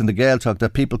 weeks in the Gaeltacht,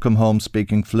 that people come home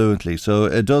speaking fluently. So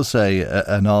it does say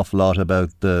an awful lot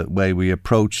about the way we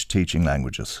approach teaching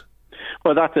languages.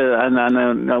 Well, that's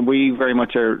and we very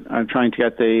much are trying to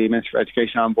get the Minister of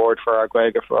Education on board for our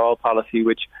Gaeilge for All policy,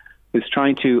 which is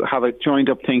trying to have a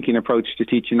joined-up thinking approach to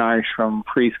teaching Irish from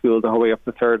preschool the whole way up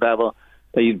to 3rd level.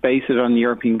 That you'd base it on the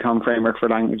European Common Framework for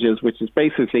Languages, which is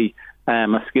basically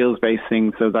a skills-based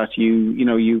thing, so that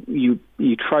you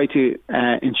try to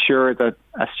ensure that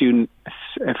a student,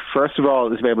 first of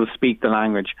all, is able to speak the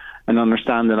language and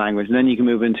understand the language, and then you can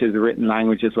move into the written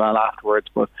language as well afterwards.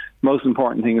 But the most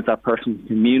important thing is that person can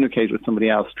communicate with somebody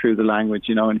else through the language,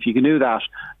 and if you can do that,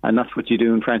 and that's what you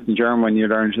do in French and German when you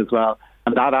learn it as well.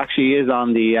 And that actually is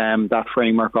on the that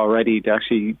framework already, to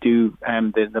actually do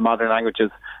the modern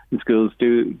languages in schools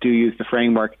do use the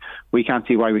framework. We can't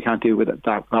see why we can't do with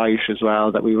that Irish as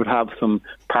well, that we would have some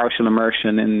partial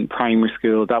immersion in primary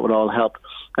school. That would all help.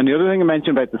 And the other thing I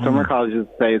mentioned about the summer colleges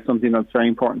today is something that's very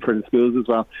important for the schools as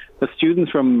well. The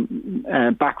students from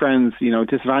backgrounds,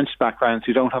 disadvantaged backgrounds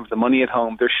who don't have the money at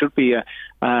home, there should be a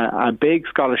big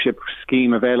scholarship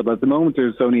scheme available. At the moment,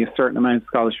 there's only a certain amount of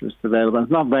scholarships available.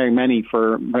 It's not very many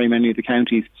for very many of the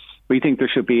counties. We think there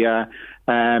should be that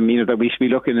we should be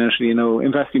looking at,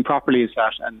 investing properly in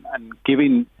that and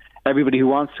giving everybody who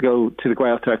wants to go to the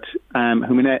Gaeltacht,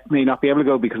 who may not be able to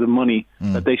go because of money,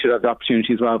 that they should have the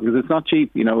opportunity as well, because it's not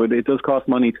cheap. It does cost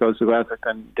money to go to the Gaeltacht,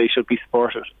 and they should be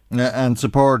supported. And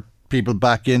support people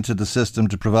back into the system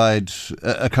to provide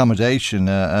accommodation.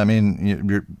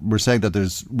 We're saying that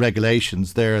there's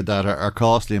regulations there that are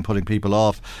costly and putting people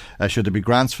off. Should there be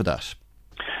grants for that?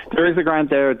 There is a grant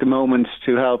there at the moment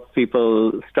to help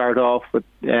people start off with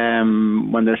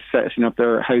when they're setting up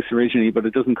their house originally, but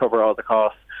it doesn't cover all the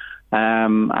costs.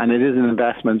 And it is an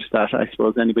investment that I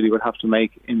suppose anybody would have to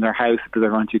make in their house if they're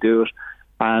going to do it.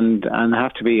 And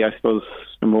have to be, I suppose,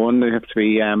 number one, they have to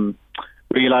be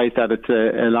realise that it's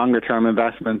a longer term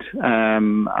investment.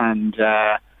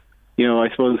 I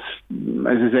suppose,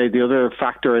 as I say, the other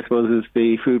factor, I suppose, is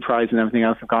the food price and everything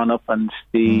else have gone up, and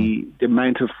the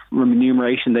amount of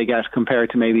remuneration they get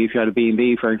compared to maybe if you had a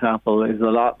B&B, for example, is a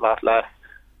lot less.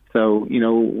 So,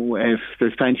 if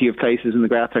there's plenty of places in the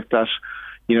Gaeltacht that,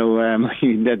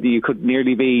 that you could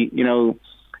nearly be, do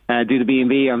the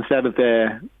B&B instead of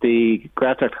the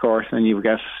Gaeltacht course, and you would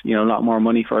get, a lot more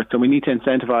money for it. So we need to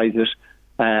incentivise it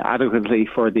adequately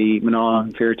for the Manala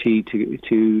and Fearty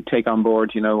to take on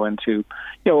board, and to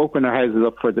open their houses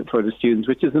up for the students,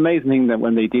 which is an amazing thing that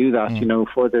when they do that,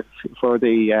 for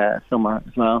the summer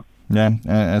as well. Yeah,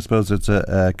 I suppose it's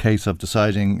a case of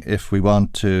deciding if we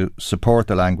want to support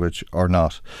the language or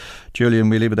not. Julian,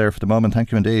 we leave it there for the moment.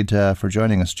 Thank you indeed for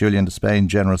joining us. Julian Despain,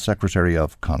 General Secretary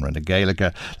of Conran na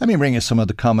Gaeilge. Let me bring you some of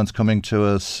the comments coming to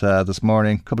us this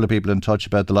morning. A couple of people in touch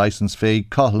about the licence fee.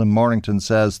 Cahill in Mornington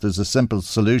says there's a simple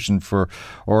solution for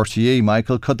RTE,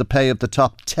 Michael. Cut the pay of the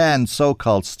top 10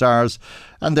 so-called stars,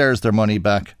 and there's their money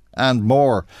back and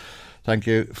more. Thank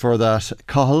you for that,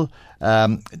 Cahill.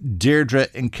 Deirdre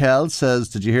in Kell says,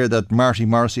 did you hear that Marty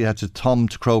Morrissey had to thumb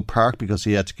to Crow Park because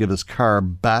he had to give his car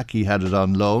back? He had it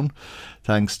on loan.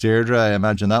 Thanks, Deirdre. I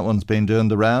imagine that one's been doing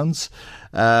the rounds.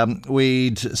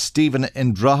 We'd Stephen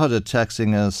in Drogheda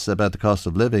texting us about the cost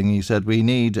of living. He said we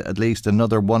need at least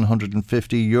another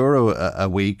 €150 a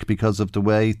week because of the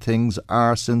way things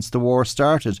are since the war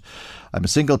started. I'm a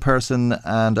single person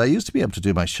and I used to be able to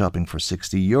do my shopping for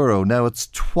 €60. Now it's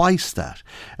twice that.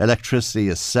 Electricity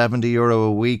is €70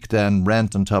 a week, then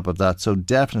rent on top of that. So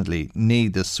definitely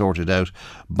need this sorted out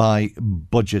by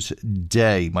budget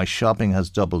day. My shopping has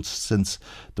doubled since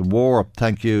the war.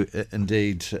 Thank you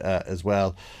indeed as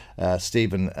well,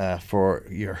 Stephen, for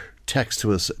your text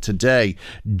to us today.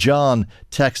 John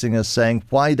texting us saying,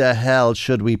 why the hell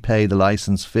should we pay the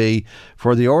licence fee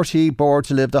for the RTE board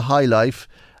to live the high life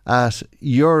at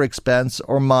your expense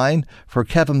or mine, for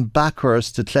Kevin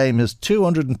Backhurst to claim his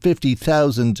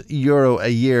 €250,000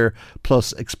 a year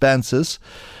plus expenses?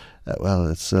 Well,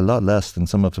 it's a lot less than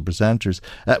some of the presenters.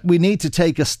 We need to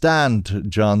take a stand,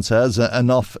 John says.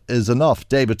 Enough is enough.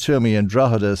 David Toomey in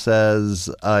Drogheda says,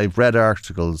 I've read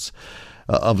articles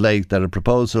of late that a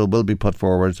proposal will be put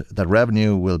forward that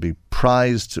revenue will be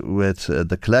prized with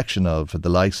the collection of the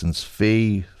licence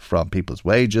fee from people's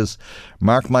wages.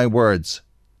 Mark my words,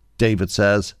 David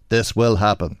says, this will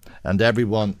happen and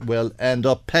everyone will end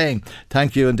up paying.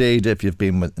 Thank you indeed if you've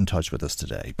been in touch with us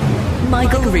today.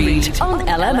 Michael Reade on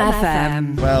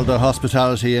LMFM. Well, the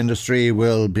hospitality industry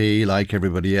will be, like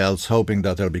everybody else, hoping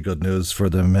that there'll be good news for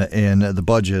them in the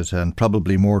budget, and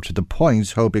probably more to the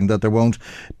point, hoping that there won't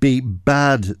be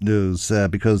bad news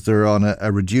because they're on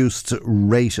a reduced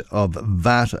rate of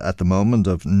VAT at the moment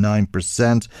of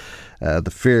 9%.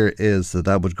 The fear is that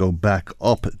that would go back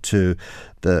up to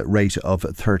the rate of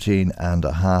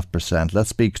 13.5%. Let's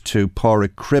speak to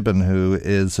Pádraig Cribben, who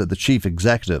is the Chief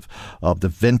Executive of the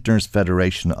Vintners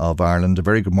Federation of Ireland. A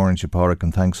very good morning to you, Pádraig,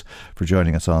 and thanks for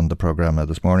joining us on the programme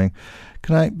this morning.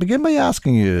 Can I begin by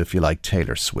asking you if you like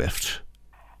Taylor Swift?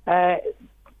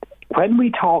 When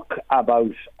we talk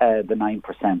about the 9%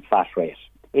 VAT rate,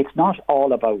 it's not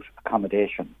all about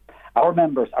accommodation. Our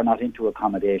members are not into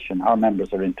accommodation. Our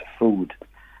members are into food.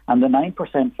 And the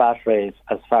 9% VAT rate,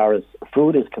 as far as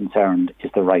food is concerned,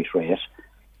 is the right rate.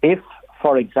 If,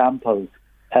 for example,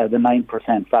 the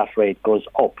 9% VAT rate goes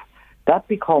up, that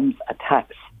becomes a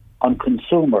tax on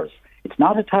consumers. It's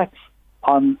not a tax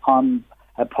on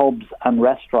pubs and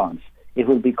restaurants. it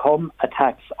will become a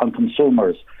tax on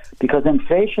consumers, because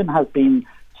inflation has been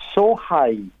so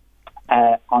high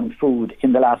on food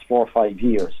in the last 4 or 5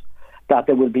 years that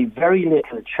there will be very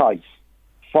little choice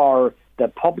for the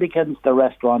publicans, the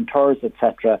restaurateurs,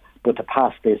 etc., but to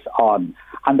pass this on.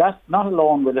 And that not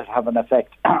alone will it have an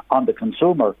effect on the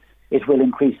consumer, it will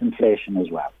increase inflation as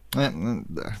well.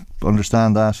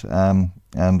 Understand that,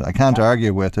 and I can't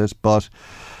argue with it, but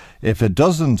if it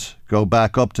doesn't go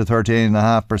back up to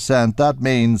 13.5%, that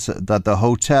means that the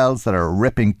hotels that are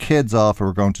ripping kids off who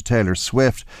are going to Taylor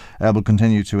Swift will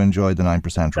continue to enjoy the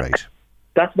 9% rate.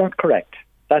 That's not correct.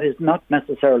 That is not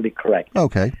necessarily correct.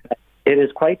 Okay. It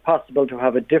is quite possible to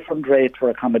have a different rate for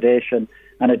accommodation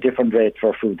and a different rate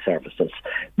for food services.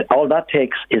 All that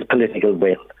takes is political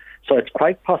will. So it's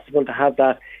quite possible to have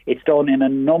that. It's done in a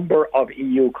number of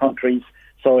EU countries,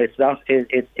 so it's not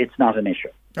an issue.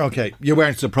 Okay, you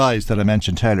weren't surprised that I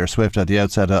mentioned Taylor Swift at the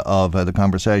outset of the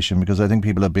conversation, because I think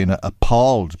people have been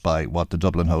appalled by what the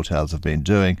Dublin hotels have been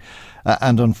doing,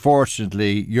 and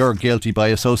unfortunately you're guilty by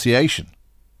association.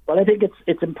 Well, I think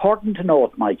it's important to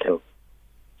note, Michael,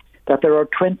 that there are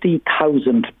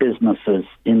 20,000 businesses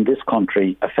in this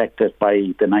country affected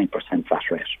by the 9%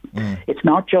 VAT rate. It's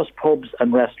not just pubs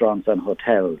and restaurants and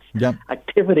hotels. Yep.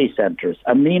 Activity centres,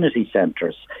 amenity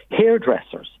centres,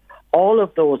 hairdressers, all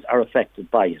of those are affected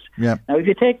by it. Yep. Now, if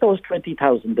you take those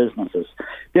 20,000 businesses,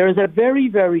 there is a very,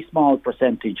 very small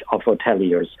percentage of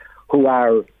hoteliers who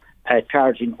are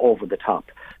charging over the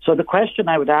top. So the question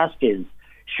I would ask is,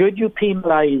 should you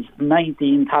penalise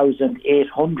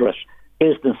 19,800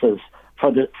 businesses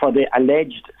for the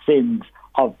alleged sins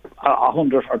of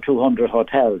 100 or 200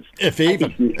 hotels? If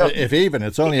even,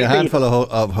 it's only a handful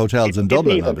of hotels in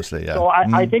Dublin, obviously. Yeah. So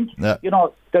I think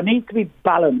there needs to be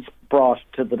balance brought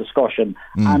to the discussion,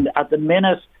 and at the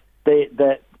minute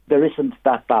there isn't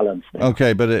that balance there.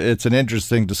 Okay, but it's an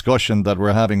interesting discussion that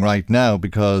we're having right now,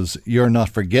 because you're not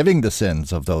forgiving the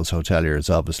sins of those hoteliers,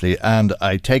 obviously, and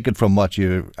I take it from what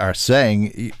you are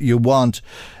saying, you want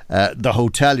the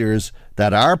hoteliers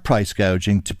that are price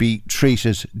gouging to be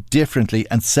treated differently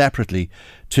and separately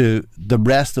to the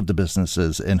rest of the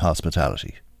businesses in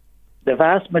hospitality. The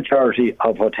vast majority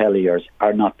of hoteliers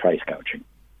are not price gouging.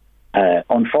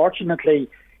 Unfortunately,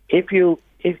 if you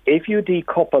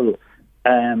decouple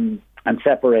and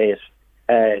separate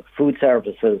food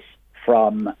services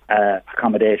from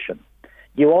accommodation,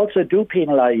 you also do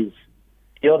penalise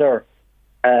the other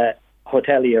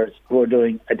hoteliers who are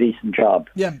doing a decent job.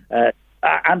 Yeah.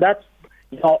 And that's,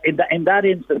 in that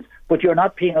instance, but you're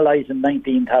not penalising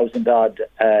 19,000 odd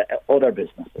other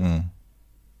businesses.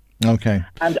 Okay.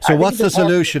 And so what's the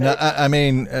solution? I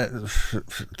mean,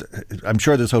 I'm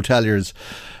sure there's hoteliers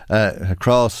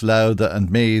across Louth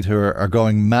and Meath who are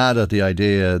going mad at the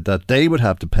idea that they would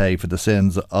have to pay for the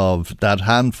sins of that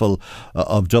handful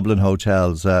of Dublin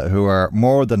hotels who are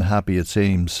more than happy, it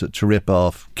seems, to rip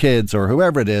off kids or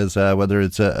whoever it is, whether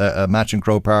it's a Match in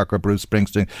Croke Park or Bruce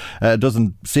Springsteen. It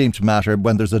doesn't seem to matter.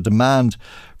 When there's a demand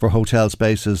for hotel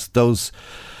spaces, those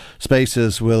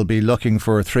spaces will be looking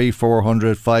for 300,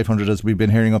 400, 500, as we've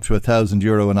been hearing, up to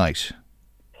 €1,000 a night.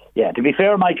 Yeah, to be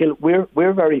fair, Michael,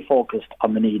 we're very focused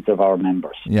on the needs of our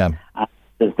members. Yeah,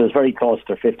 there's very close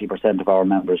to 50% of our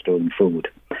members doing food,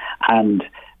 and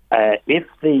if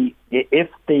the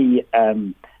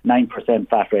 9%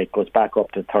 VAT rate goes back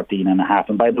up to 13.5%,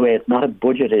 and by the way, it's not a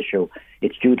budget issue;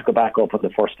 it's due to go back up on the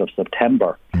 1st of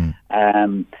September.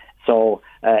 So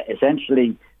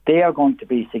essentially, they are going to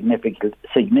be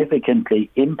significantly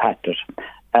impacted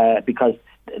because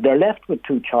they're left with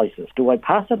two choices. Do I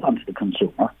pass it on to the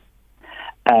consumer?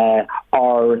 And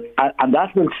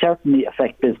that will certainly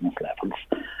affect business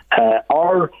levels.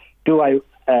 Or do I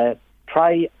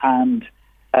try and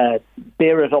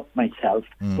bear it up myself?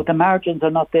 But the margins are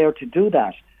not there to do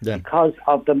that because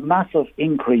of the massive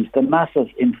increase, the massive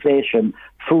inflation,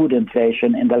 food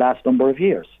inflation in the last number of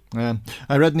years.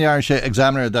 I read in the Irish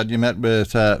Examiner that you met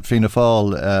with Fianna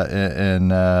Fáil in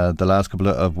the last couple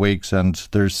of weeks, and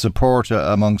there's support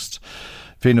amongst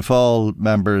Fianna Fáil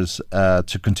members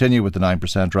to continue with the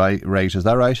 9% rate. Is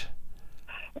that right?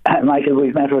 Michael,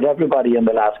 we've met with everybody in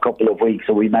the last couple of weeks.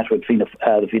 So we met with the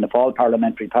Fianna Fáil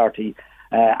Parliamentary Party,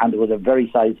 and there was a very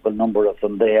sizable number of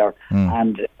them there.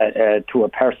 And to a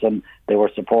person, they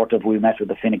were supportive. We met with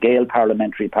the Fine Gael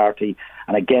Parliamentary Party,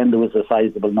 and again, there was a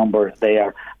sizable number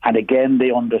there. And again,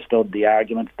 they understood the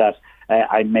argument that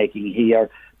I'm making here,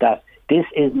 that this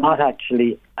is not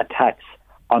actually a tax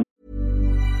on...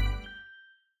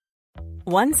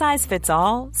 One size fits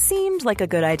all seemed like a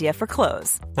good idea for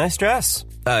clothes. Nice dress.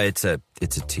 It's a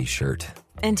T-shirt.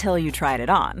 Until you tried it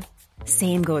on.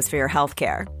 Same goes for your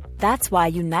healthcare. That's why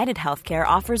United Healthcare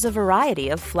offers a variety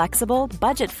of flexible,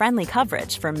 budget-friendly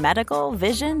coverage for medical,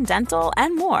 vision, dental,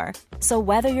 and more. So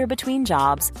whether you're between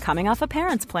jobs, coming off a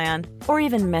parent's plan, or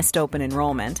even missed open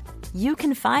enrollment, you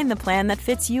can find the plan that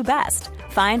fits you best.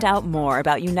 Find out more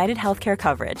about United Healthcare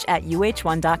coverage at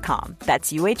uh1.com.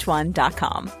 That's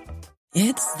uh1.com.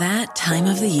 It's that time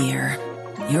of the year.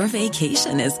 Your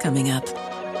vacation is coming up.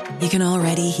 You can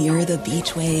already hear the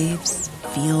beach waves,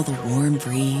 feel the warm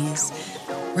breeze,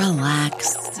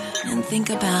 relax, and think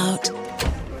about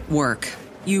work.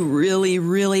 You really,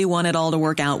 really want it all to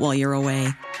work out while you're away.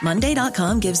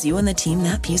 Monday.com gives you and the team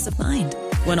that peace of mind.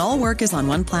 When all work is on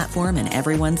one platform and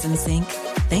everyone's in sync,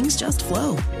 things just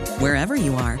flow. Wherever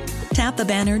you are, tap the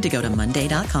banner to go to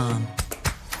Monday.com.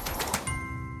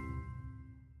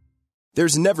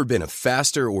 There's never been a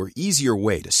faster or easier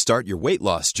way to start your weight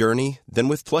loss journey than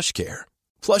with PlushCare.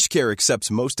 PlushCare accepts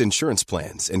most insurance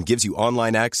plans and gives you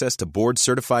online access to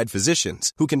board-certified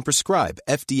physicians who can prescribe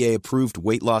FDA-approved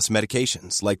weight loss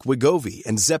medications like Wegovy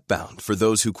and Zepbound for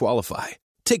those who qualify.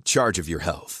 Take charge of your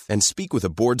health and speak with a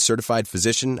board-certified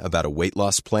physician about a weight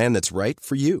loss plan that's right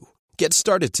for you. Get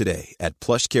started today at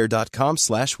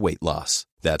plushcare.com/weight loss.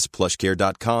 That's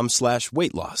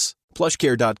plushcare.com/weight loss.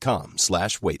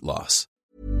 plushcare.com/weight loss.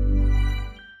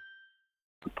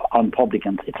 On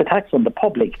publicans, it's a tax on the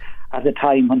public at a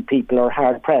time when people are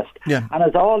hard pressed. Yeah. And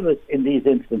as always in these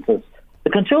instances, the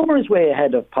consumer is way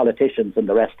ahead of politicians and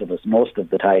the rest of us most of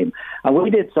the time. And we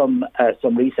did some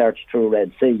research through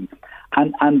Red Sea,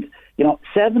 and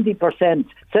 70%,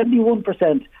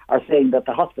 71% are saying that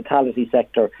the hospitality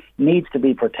sector needs to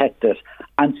be protected,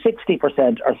 and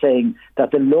 60% are saying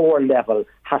that the lower level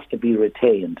has to be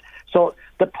retained. So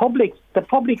the public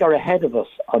are ahead of us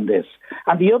on this.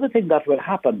 And the other thing that will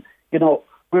happen,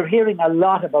 we're hearing a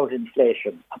lot about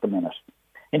inflation at the minute.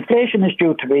 Inflation is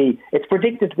it's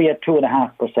predicted to be at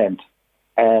 2.5%,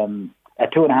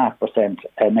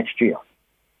 next year.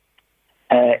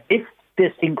 If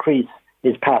this increase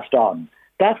is passed on,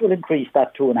 that will increase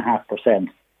that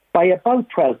 2.5% by about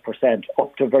 12%,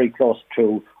 up to very close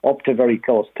to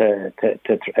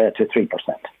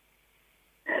 3%.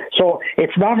 So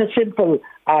it's not as simple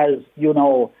as let's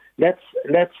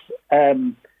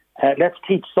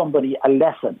teach somebody a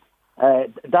lesson.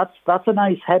 That's a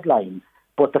nice headline,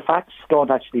 but the facts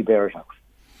don't actually bear it out.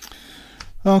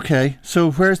 Okay, so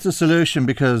where's the solution?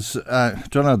 Because I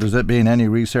don't know, there's been any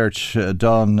research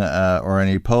done or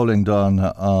any polling done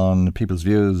on people's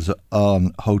views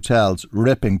on hotels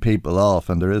ripping people off,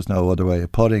 and there is no other way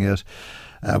of putting it,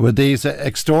 with these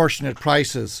extortionate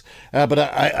prices. But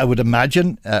I would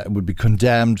imagine it would be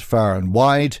condemned far and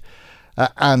wide,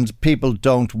 and people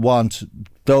don't want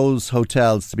those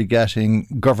hotels to be getting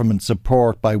government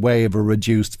support by way of a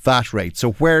reduced VAT rate.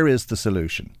 So where is the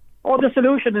solution? Oh, the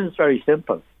solution is very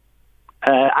simple,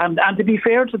 and to be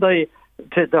fair to the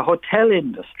hotel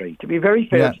industry, to the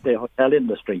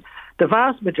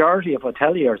vast majority of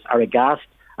hoteliers are aghast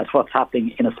at what's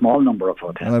happening in a small number of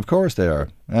hotels. And of course they are.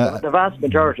 The vast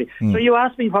majority. So you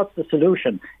ask me what's the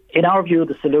solution? In our view,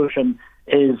 the solution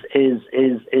is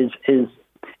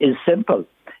simple.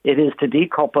 It is to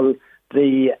decouple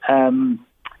the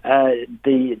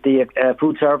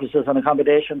food services and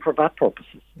accommodation for VAT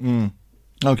purposes.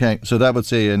 Okay, so that would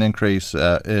see an increase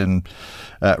in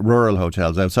rural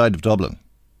hotels outside of Dublin.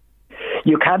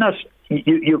 You cannot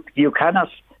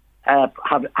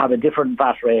have a different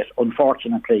VAT rate,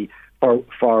 unfortunately,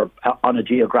 for on a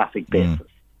geographic basis.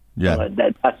 Yeah.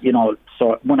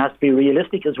 So one has to be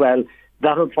realistic as well.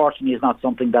 That, unfortunately, is not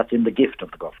something that's in the gift of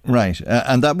the government. Right,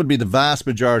 and that would be the vast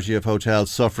majority of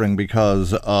hotels suffering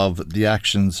because of the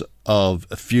actions of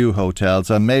a few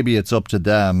hotels, and maybe it's up to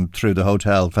them through the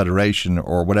Hotel Federation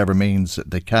or whatever means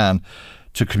they can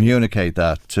to communicate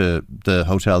that to the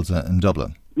hotels in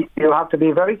Dublin. You have to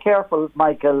be very careful,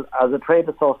 Michael, as a trade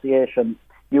association.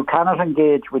 You cannot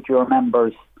engage with your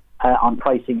members on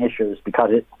pricing issues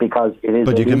because it is.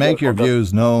 But you can make your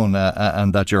views known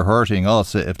and that you're hurting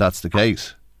us if that's the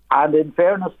case. And in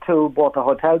fairness to both the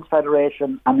Hotels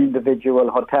Federation and individual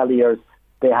hoteliers,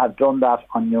 they have done that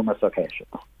on numerous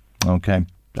occasions. Okay.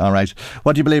 All right.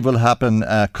 What do you believe will happen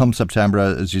come September?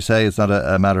 As you say, it's not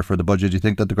a matter for the budget. Do you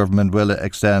think that the government will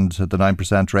extend the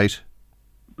 9% rate?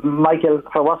 Michael,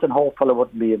 if I wasn't hopeful, I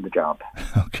wouldn't be in the job.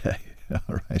 Okay.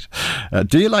 All right.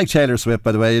 Do you like Taylor Swift,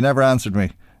 by the way? You never answered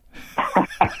me.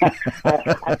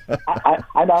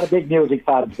 I'm not a big music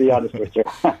fan, to be honest with you.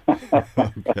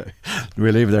 Okay.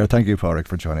 We'll leave it there. Thank you, Pádraig,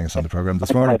 for joining us on the programme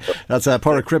this morning. That's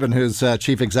Pádraig Cribben, who's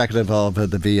Chief Executive of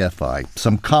the VFI.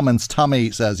 Some comments.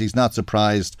 Tommy says he's not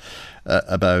surprised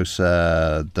about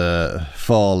the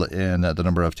fall in the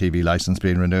number of TV licences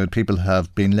being renewed. People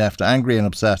have been left angry and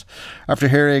upset after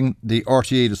hearing the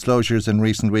RTE disclosures in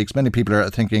recent weeks. Many people are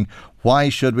thinking, why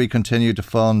should we continue to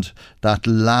fund that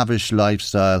lavish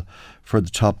lifestyle for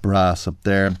the top brass up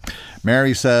there?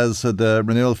 Mary says the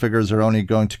renewal figures are only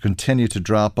going to continue to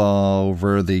drop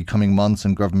over the coming months,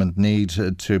 and government need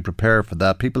to prepare for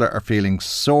that. People are feeling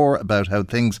sore about how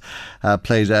things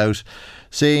played out,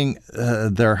 seeing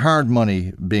their hard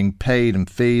money being paid and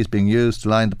fees being used to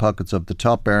line the pockets of the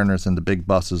top earners and the big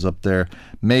bosses up there.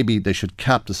 Maybe they should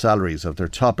cap the salaries of their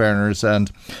top earners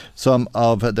and some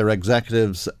of their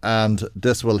executives, and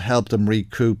this will help them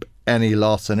recoup any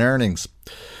loss in earnings.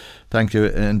 Thank you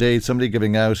indeed. Somebody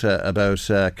giving out about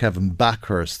Kevin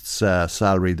Backhurst's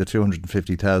salary, the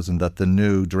 $250,000 that the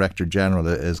new Director General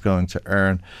is going to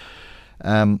earn.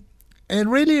 It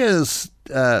really is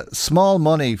small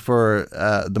money for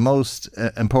the most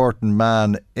important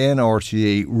man in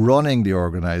RTE running the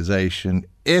organisation.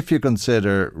 If you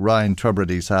consider Ryan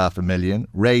Tubridy's €500,000,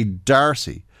 Ray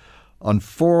Darcy on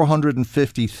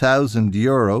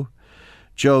 €450,000,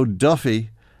 Joe Duffy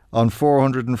on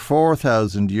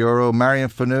 €404,000, Marion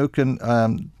Finucane,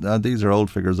 these are old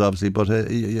figures obviously, but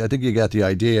I think you get the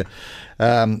idea.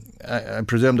 I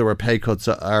presume there were pay cuts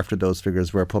after those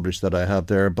figures were published that I have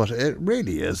there, but it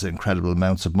really is incredible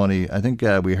amounts of money. I think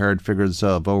we heard figures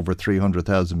of over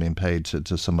 $300,000 being paid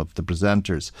to some of the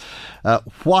presenters.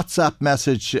 WhatsApp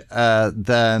message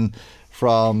then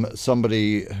from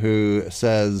somebody who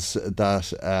says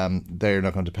that they're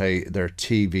not going to pay their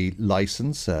TV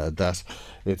licence, that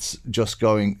it's just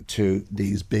going to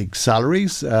these big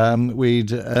salaries.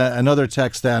 We'd another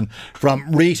text then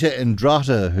from Rita in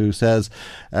Drogheda, who says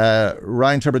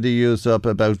Ryan Tubridy used up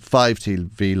about 5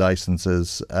 TV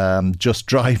licences just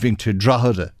driving to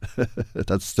Drogheda.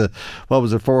 That's the, what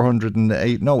was it,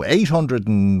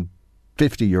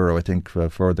 €850, I think,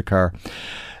 for the car.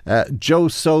 Joe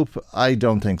Soap, I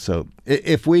don't think so.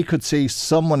 If we could see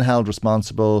someone held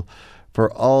responsible for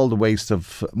all the waste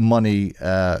of money,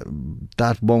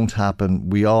 that won't happen.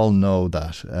 We all know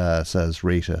that, says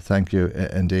Rita. Thank you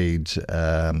indeed.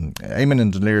 Eamon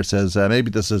in Dunleer says, maybe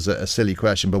this is a silly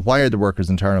question, but why are the workers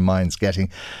in Tara Mines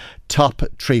getting top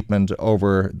treatment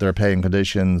over their pay and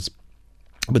conditions?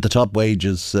 With the top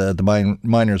wages the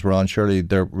miners were on, surely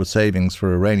there was savings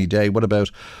for a rainy day. What about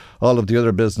all of the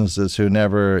other businesses who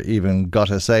never even got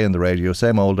a say in the radio?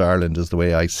 Same old Ireland is the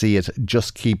way I see it.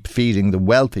 Just keep feeding the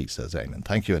wealthy, says Eamon.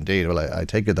 Thank you indeed. Well, I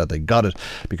take it that they got it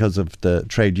because of the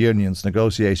trade unions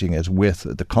negotiating it with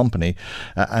the company,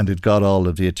 and it got all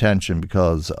of the attention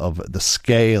because of the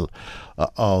scale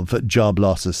of job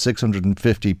losses.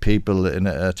 650 people in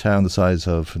a town the size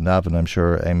of Navan, I'm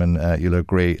sure, Eamon, you'll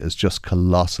agree, is just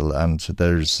colossal, and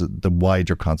there's the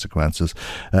wider consequences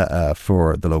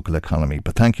for the local economy.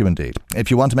 But thank you indeed.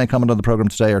 If you want to make comment on the programme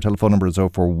today, our telephone number is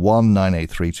 041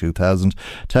 983 2000.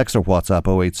 Text or WhatsApp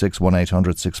 086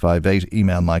 1800 658.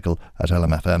 Email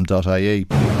michael@lmfm.ie.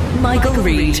 Michael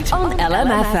Reade on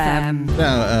LMFM.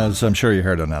 Now, as I'm sure you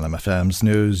heard on LMFM's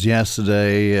news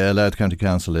yesterday, Louth County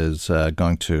Council is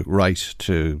going to write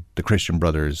to the Christian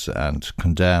Brothers and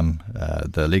condemn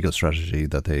the legal strategy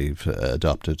that they've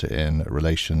adopted in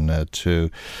relation to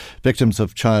victims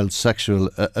of child sexual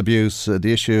abuse.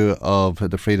 The issue of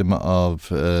the freedom of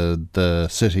the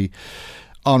city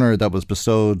honour that was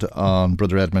bestowed on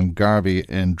Brother Edmund Garvey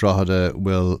in Drogheda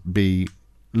will be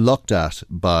looked at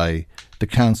by the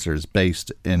councillors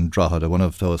based in Drogheda. One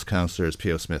of those councillors,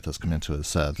 P.O. Smith, has come into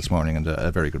us this morning, and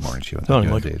a very good morning to you, and thank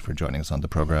you indeed for joining us on the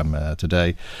programme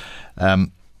today.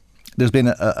 There's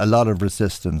been a lot of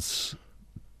resistance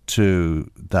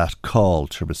to that call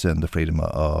to rescind the freedom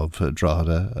of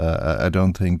Drogheda. I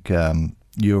don't think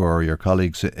you or your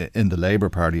colleagues in the Labour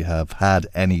Party have had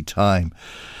any time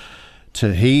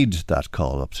to heed that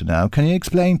call up to now. Can you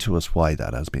explain to us why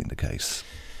that has been the case?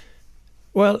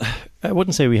 Well, I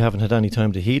wouldn't say we haven't had any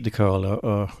time to heed the call,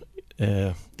 or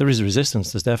there is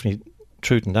resistance. There's definitely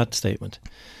truth in that statement.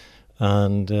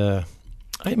 And I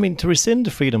mean, to rescind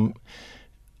the freedom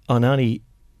on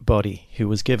anybody who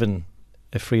was given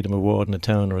a freedom award in a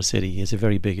town or a city is a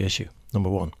very big issue, number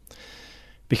one.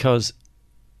 Because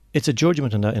it's a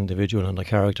judgment on that individual and their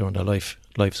character and their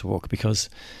life's work. Because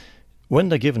when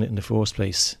they're given it in the first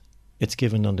place, it's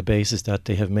given on the basis that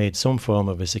they have made some form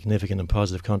of a significant and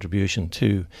positive contribution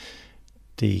to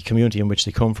the community in which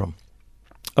they come from,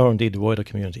 or indeed the wider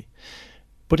community.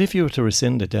 But if you were to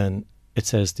rescind it, then it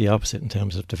says the opposite in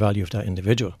terms of the value of that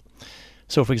individual.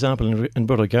 So, for example, in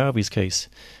Brother Garvey's case,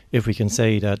 if we can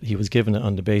say that he was given it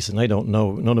on the basis, and I don't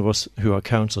know, none of us who are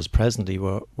councillors presently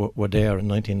were there in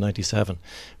 1997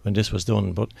 when this was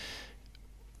done, but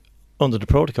under the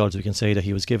protocols, we can say that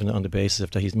he was given on the basis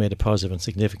of that he's made a positive and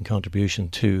significant contribution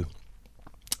to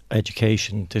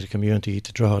education, to the community,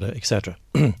 to Drogheda, etc.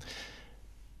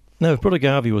 Now, if Brother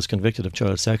Garvey was convicted of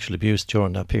child sexual abuse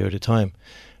during that period of time,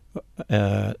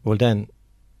 well then,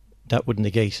 that would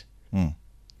negate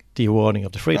the awarding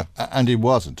of the freedom. And he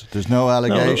wasn't. There's no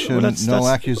allegation, no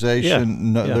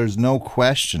accusation, there's no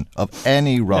question of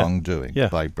any wrongdoing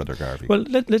by Brother Garvey. Well,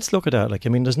 let's look at that.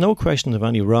 There's no question of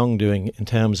any wrongdoing in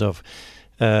terms of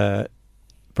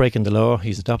breaking the law.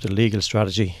 He's adopted a legal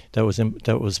strategy that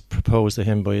was proposed to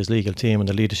him by his legal team and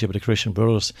the leadership of the Christian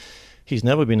Brothers. He's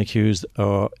never been accused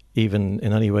or even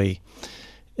in any way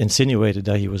insinuated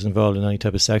that he was involved in any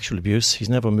type of sexual abuse. He's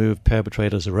never moved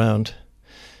perpetrators around.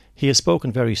 He has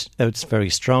spoken very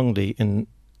strongly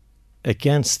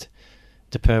against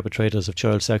the perpetrators of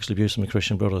child sexual abuse from the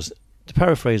Christian Brothers. To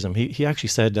paraphrase him, he actually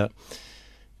said that,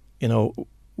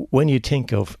 when you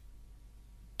think of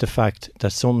the fact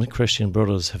that some Christian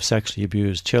brothers have sexually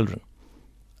abused children,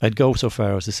 I'd go so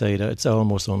far as to say that it's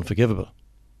almost unforgivable.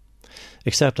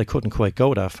 Except I couldn't quite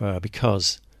go that far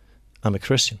because I'm a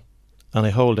Christian and I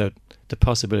hold out the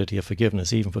possibility of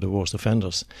forgiveness even for the worst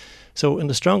offenders. So in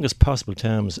the strongest possible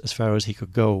terms, as far as he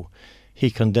could go,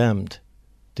 he condemned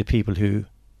the people who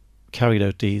carried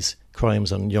out these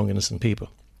crimes on young innocent people.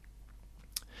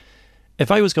 If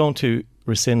I was going to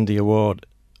rescind the award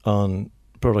on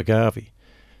Brother Garvey,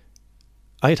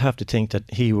 I'd have to think that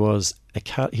he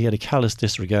had a callous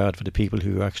disregard for the people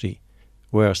who actually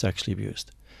were sexually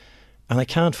abused. And I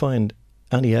can't find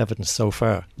any evidence so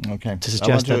far to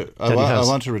suggest that he has. I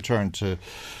want to return to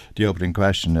the opening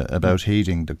question about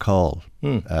heeding the call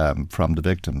from the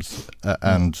victims.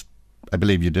 And I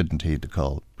believe you didn't heed the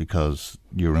call because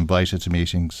you were invited to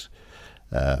meetings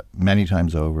many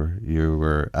times over. You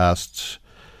were asked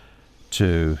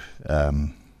to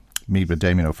meet with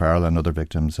Damien O'Farrell and other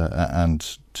victims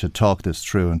and to talk this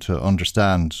through and to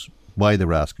understand why they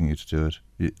were asking you to do it.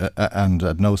 And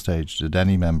at no stage did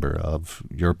any member of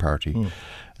your party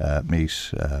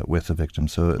meet with the victim.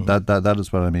 So that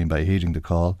is what I mean by heeding the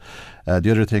call. The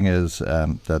other thing is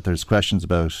that there's questions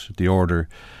about the order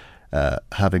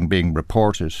having been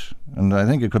reported, and I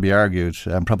think it could be argued,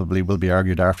 and probably will be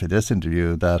argued after this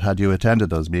interview, that had you attended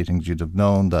those meetings, you'd have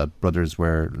known that brothers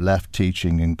were left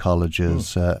teaching in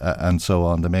colleges and so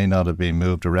on. They may not have been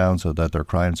moved around so that their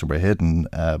crimes were hidden,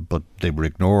 but they were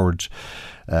ignored.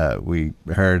 We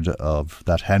heard of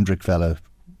that Hendrick fella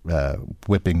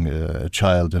whipping a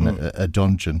child in a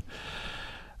dungeon.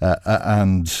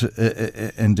 And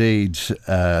indeed,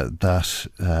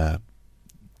 that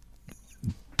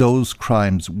those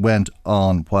crimes went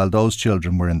on while those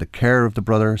children were in the care of the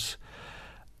brothers,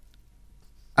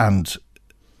 and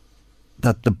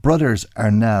that the brothers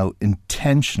are now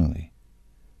intentionally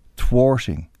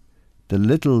thwarting the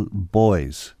little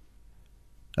boys,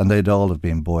 and they'd all have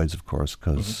been boys, of course,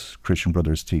 because Christian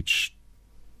Brothers teach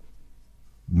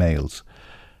males.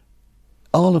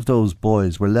 All of those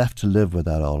boys were left to live with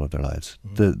that all of their lives.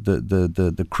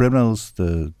 The criminals,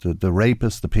 the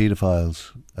rapists, the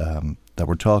paedophiles that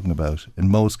we're talking about, in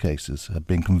most cases, have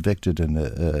been convicted in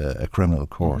a criminal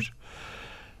court.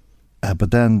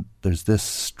 But then there's this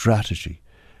strategy,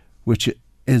 which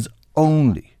is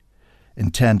only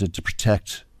intended to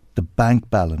protect the bank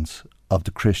balance of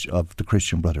the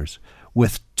Christian Brothers,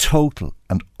 with total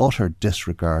and utter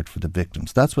disregard for the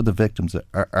victims. That's what the victims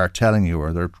are telling you,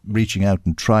 or they're reaching out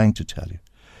and trying to tell you.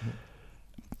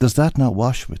 Does that not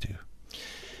wash with you?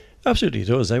 Absolutely it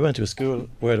does. I went to a school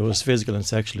where there was physical and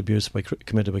sexual abuse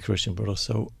committed by Christian Brothers,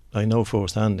 so I know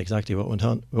firsthand exactly what went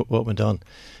on.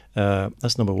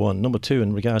 That's number one. Number two,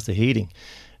 in regards to heeding,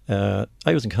 I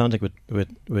was in contact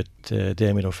with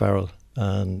Damien O'Farrell,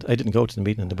 and I didn't go to the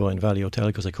meeting in the Boyne Valley Hotel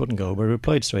because I couldn't go, but I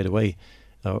replied straight away,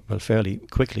 fairly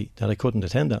quickly, that I couldn't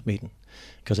attend that meeting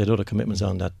because I had other commitments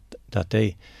on that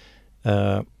day.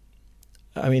 I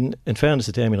mean, in fairness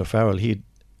to Damien O'Farrell, he'd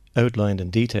outlined in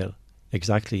detail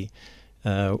exactly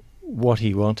what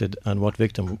he wanted and what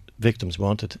victims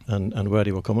wanted and where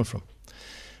they were coming from.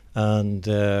 And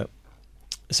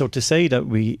so to say that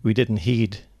we didn't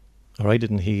heed, or I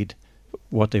didn't heed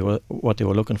what they were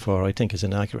looking for, I think is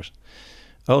inaccurate.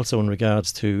 Also, in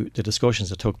regards to the discussions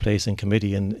that took place in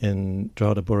committee in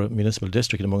Drogheda Borough Municipal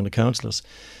District among the councillors,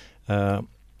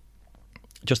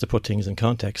 just to put things in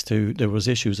context too, there was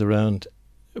issues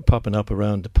popping up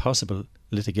around the possible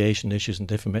litigation issues and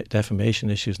defamation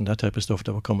issues and that type of stuff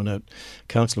that were coming out.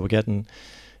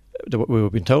 We were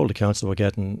being told the council were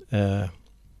getting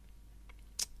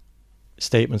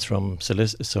statements from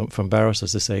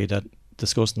barristers to say that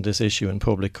discussing this issue in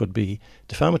public could be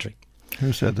defamatory.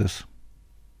 Who said this?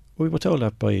 We were told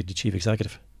that by the chief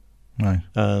executive. Right.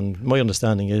 And my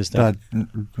understanding is that...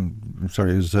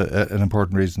 sorry, is an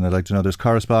important reason I'd like to know. There's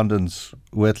correspondence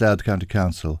with Louth County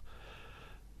Council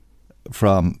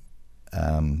from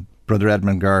Brother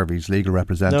Edmund Garvey's legal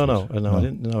representative. No. I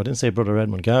didn't say Brother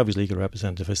Edmund Garvey's legal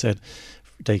representative. I said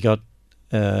they got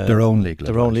their own legal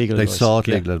advice. They sought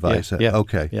legal advice.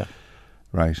 Okay. Yeah.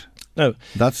 Right. No,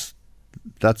 that's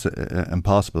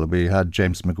impossible. We had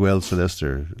James McGill,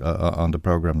 solicitor, on the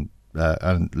programme,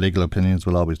 and legal opinions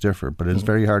will always differ, but it's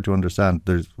very hard to understand.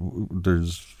 There's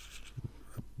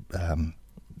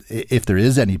if there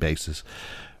is any basis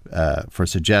for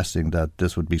suggesting that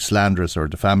this would be slanderous or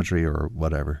defamatory or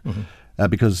whatever,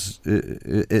 because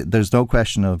there's no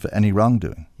question of any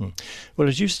wrongdoing. Well,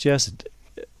 as you suggested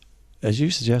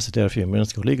there a few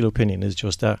minutes ago, legal opinion is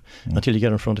just that until you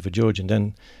get in front of a judge, and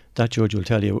then that judge will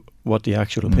tell you what the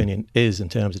actual opinion is in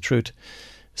terms of truth.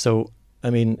 So, I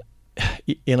mean,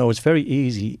 it's very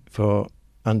easy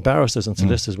and barristers and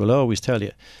solicitors will always tell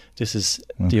you this is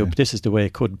the way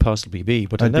it could possibly be,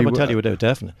 but they'll never tell you without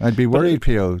definite. I'd be worried,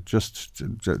 P.O.,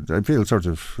 I feel sort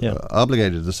of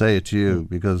obligated to say it to you,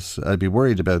 because I'd be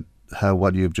worried about how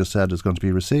what you've just said is going to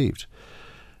be received.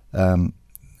 I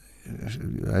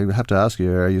have to ask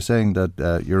you, are you saying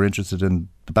that you're interested in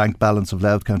the bank balance of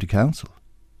Louth County Council?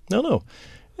 No.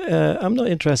 I'm not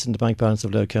interested in the bank balance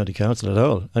of Louth County Council at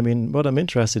all. I mean, what I'm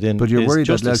interested in... But you're worried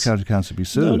justice. that Louth County Council be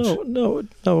sued. No.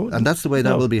 And that's the way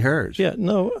that will be heard. Yeah,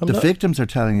 no, the victims are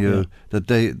telling you that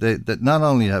that not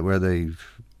only were they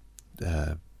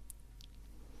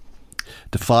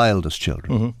defiled as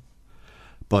children,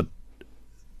 but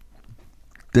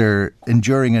they're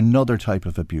enduring another type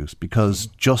of abuse because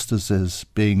justice is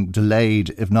being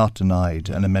delayed, if not denied,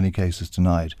 and in many cases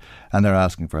denied, and they're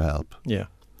asking for help. Yeah.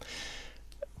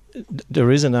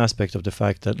 There is an aspect of the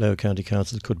fact that Louth County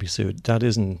Council could be sued. That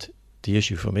isn't the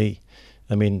issue for me.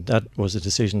 I mean, that was a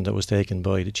decision that was taken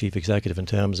by the Chief Executive in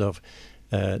terms of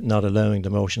not allowing the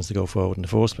motions to go forward in the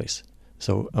first place.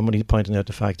 So I'm only pointing out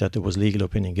the fact that there was legal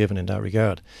opinion given in that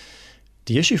regard.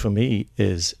 The issue for me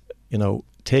is,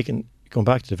 going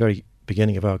back to the very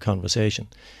beginning of our conversation,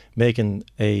 making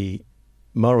a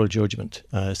moral judgment,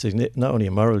 not only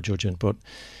a moral judgment, but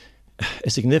a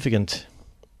significant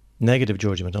negative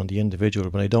judgment on the individual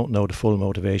when I don't know the full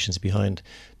motivations behind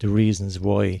the reasons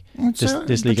why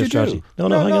this legal strategy.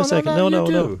 Hang on a second.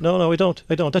 No, I don't.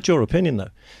 That's your opinion now.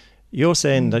 You're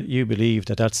saying that you believe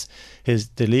that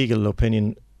the legal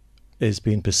opinion is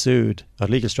being pursued, or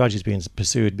legal strategy is being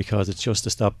pursued because it's just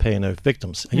to stop paying out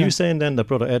victims. Are you saying then that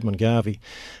Brother Edmund Garvey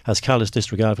has callous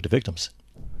disregard for the victims?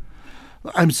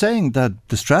 I'm saying that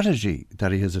the strategy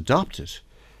that he has adopted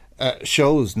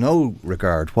shows no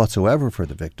regard whatsoever for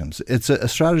the victims. It's a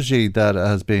strategy that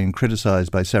has been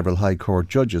criticised by several High Court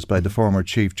judges, by the former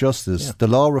Chief Justice. Yeah. The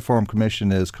Law Reform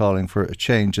Commission is calling for a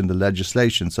change in the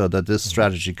legislation so that this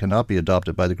strategy cannot be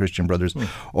adopted by the Christian Brothers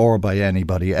or by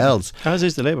anybody else. As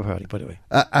is the Labour Party, by the way.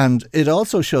 And it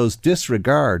also shows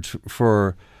disregard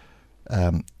for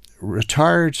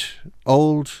retired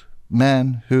old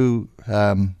men who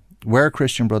were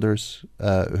Christian Brothers,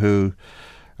 who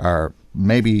are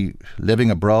maybe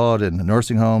living abroad in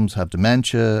nursing homes, have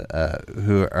dementia,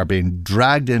 who are being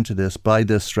dragged into this by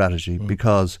this strategy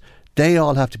because they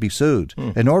all have to be sued.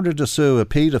 In order to sue a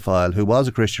paedophile who was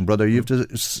a Christian brother, you have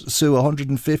to sue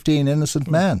 115 innocent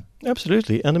men.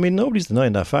 Absolutely. And I mean, nobody's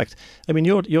denying that fact. I mean,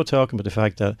 you're talking about the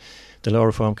fact that the Law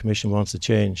Reform Commission wants it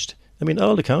changed. I mean,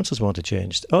 all the councils want it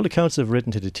changed. All the councils have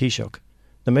written to the Taoiseach.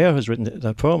 The Mayor has written,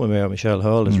 the former Mayor Michelle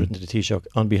Hall has written to the Taoiseach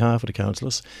on behalf of the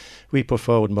councillors. We put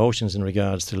forward motions in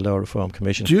regards to the Law Reform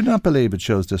Commission. Do you not believe it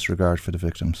shows disregard for the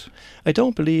victims? I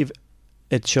don't believe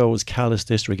it shows callous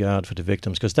disregard for the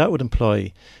victims, because that would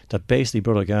imply that basically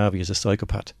Brother Garvey is a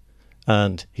psychopath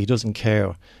and he doesn't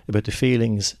care about the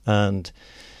feelings and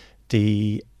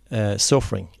the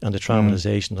suffering and the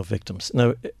traumatisation of victims.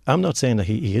 Now, I'm not saying that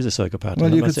he is a psychopath. Well,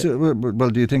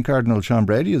 do you think Cardinal Sean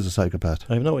Brady is a psychopath?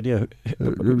 I have no idea.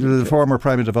 The former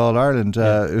Primate of All Ireland,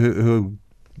 who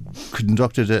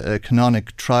conducted a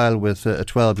canonic trial with a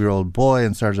 12-year-old boy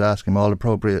and started asking him all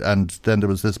appropriate, and then there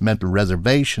was this mental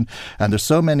reservation, and there's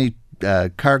so many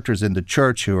characters in the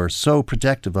church who are so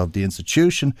protective of the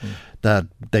institution that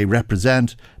they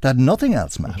represent that nothing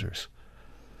else matters.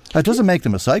 It doesn't make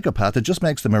them a psychopath, it just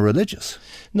makes them a religious.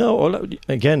 No, well,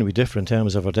 again, we differ in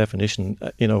terms of our definition.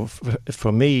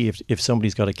 For me, if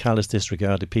somebody's got a callous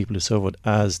disregard to people who suffered,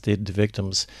 as did the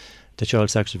victims, the child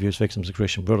sexual abuse victims of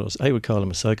Christian Brothers, I would call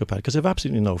them a psychopath, because they have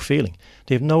absolutely no feeling.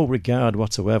 They have no regard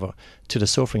whatsoever to the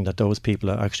suffering that those people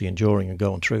are actually enduring and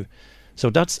going through. So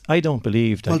I don't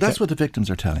believe that... Well, that's what the victims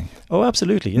are telling you. Oh,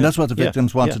 absolutely. Yeah. And that's what the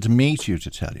victims wanted to meet you to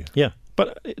tell you. Yeah,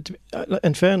 But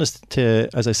in fairness to,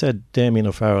 as I said, Damien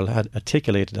O'Farrell had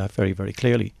articulated that very, very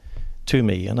clearly to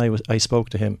me, and I spoke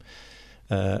to him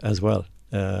as well.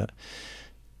 So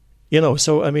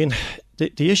I mean,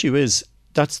 the issue is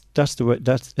that's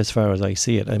as far as I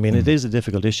see it. I mean, it is a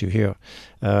difficult issue here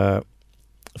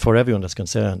for everyone that's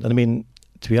concerned. And I mean,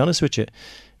 to be honest with you,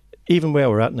 even where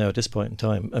we're at now at this point in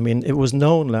time, I mean, it was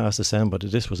known last December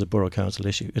that this was a borough council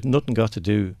issue. It had nothing got to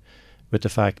do with the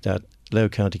fact that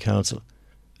Louth County Council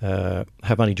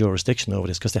have any jurisdiction over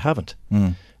this, because they haven't.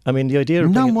 I mean, the idea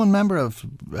of not one member of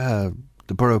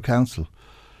the borough council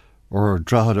or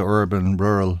Drogheda Urban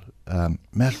Rural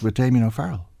met with Damien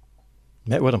O'Farrell.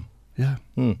 Met with him? Yeah.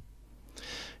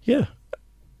 Yeah.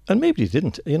 And maybe they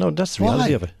didn't. That's the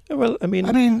reality of it. Well, I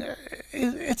mean,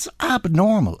 it's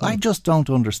abnormal. I just don't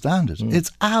understand it.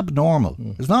 It's abnormal.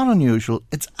 It's not unusual.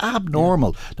 It's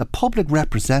abnormal that public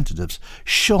representatives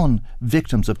shun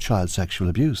victims of child sexual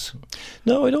abuse.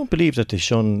 No, I don't believe that they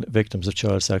shun victims of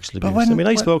child sexual abuse.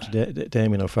 I spoke to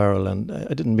Damien O'Farrell, and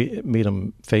I didn't meet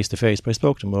him face to face, but I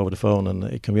spoke to him over the phone, and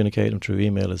I communicated him through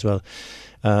email as well.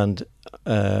 And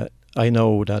I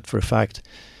know that for a fact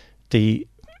the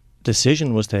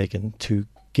decision was taken to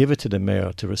give it to the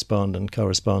mayor to respond and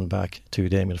correspond back to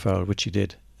Damien Farrell, which he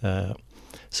did.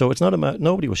 So it's not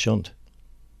nobody was shunned.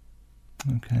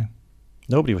 Okay.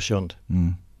 Nobody was shunned.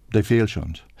 They feel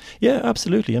shunned. Yeah,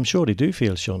 absolutely. I'm sure they do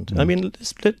feel shunned. I mean,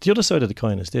 the other side of the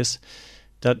coin is this,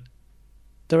 that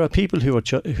there are people who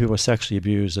were sexually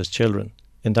abused as children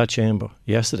in that chamber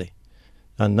yesterday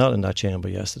and not in that chamber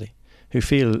yesterday, who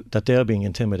feel that they're being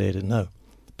intimidated now,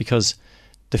 because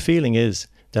the feeling is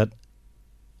that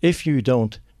if you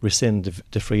don't rescind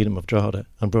the freedom of Drogheda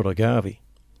and Brother Garvey,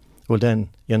 well, then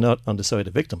you're not on the side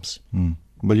of victims. Well,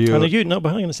 but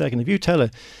hang on a second. If you tell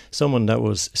someone that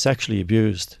was sexually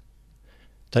abused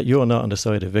that you're not on the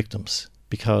side of victims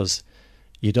because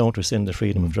you don't rescind the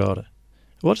freedom of Drogheda,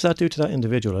 what does that do to that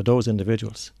individual or those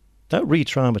individuals? That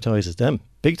re-traumatises them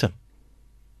big time.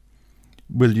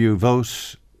 Will you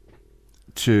vote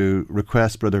to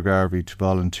request Brother Garvey to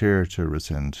volunteer to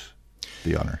rescind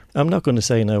the honour? I'm not going to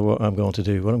say now what I'm going to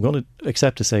do, but I'm going to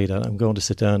accept to say that I'm going to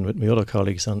sit down with my other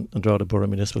colleagues on Drogheda Borough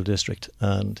Municipal District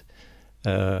and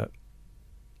have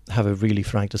a really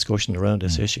frank discussion around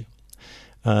this issue.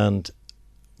 And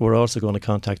we're also going to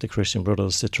contact the Christian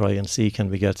Brothers to try and see, can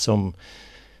we get some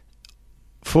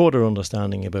further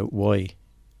understanding about why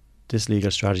this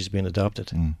legal strategy is being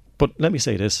adopted. But let me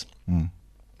say this.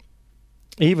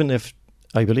 Even if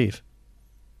I believe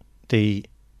the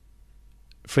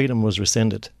freedom was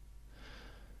rescinded,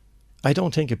 I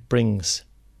don't think it brings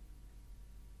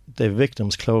the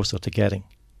victims closer to getting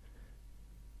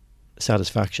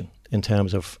satisfaction in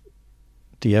terms of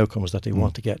the outcomes that they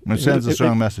want to get. It sends a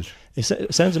strong message.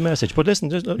 It sends a message. But listen,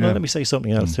 let me say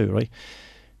something else too, right?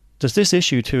 There's this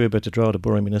issue too about the Drogheda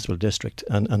Borough Municipal District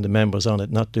and the members on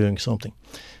it not doing something.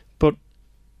 But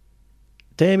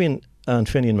Damien and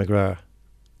Finian McGrath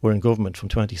were in government from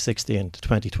 2016 to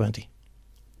 2020.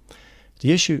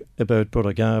 The issue about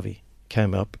Brother Garvey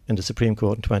came up in the Supreme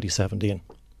Court in 2017.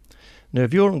 Now,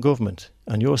 if you're in government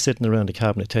and you're sitting around a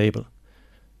cabinet table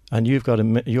and you're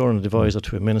an advisor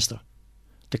to a minister,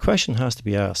 the question has to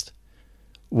be asked,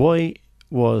 why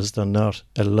was there not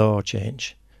a law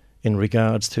change in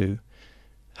regards to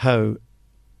how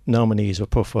nominees were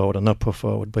put forward and not put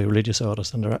forward by religious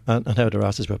orders and how their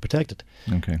assets were protected?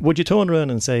 Okay. Would you turn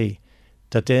around and say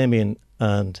that Damien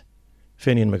and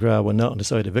Finian McGrath were not on the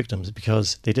side of victims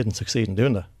because they didn't succeed in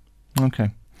doing that? Okay.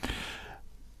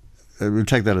 We'll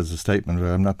take that as a statement.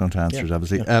 I'm not going to answer it,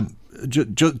 obviously. Yeah.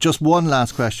 Just one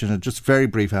last question, just a very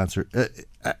brief answer.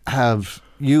 Have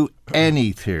you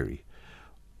any theory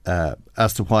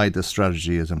as to why this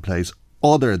strategy is in place,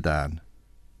 other than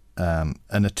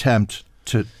an attempt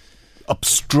to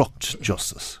obstruct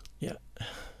justice? Yeah.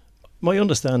 My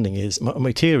understanding is,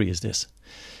 my theory is this,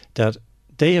 that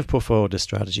they have put forward this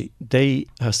strategy. They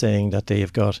are saying that they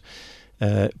have got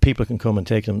people can come and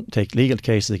take legal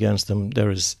cases against them.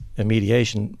 There is a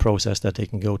mediation process that they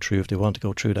can go through if they want to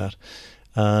go through that.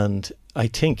 And I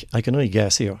think, I can only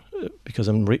guess here, because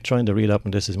I'm trying to read up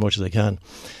on this as much as I can,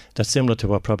 that's similar to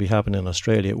what probably happened in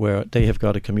Australia, where they have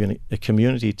got a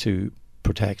community to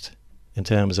protect in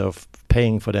terms of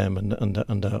paying for them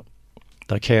and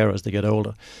their care as they get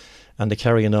older, and the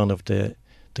carrying on of the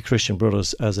Christian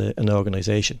Brothers as an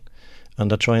organisation,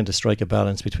 and they're trying to strike a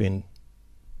balance between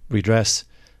redress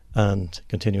and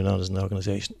continuing on as an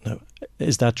organisation. Now,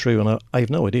 is that true? And I have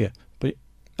no idea, but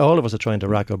all of us are trying to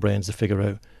rack our brains to figure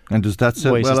out. And does that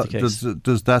sit well?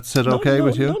 Does that sit okay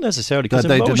with you? Not necessarily. That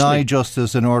they deny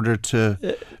justice in order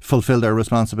to fulfil their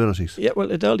responsibilities. Yeah,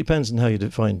 well, it all depends on how you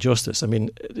define justice. I mean,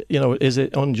 is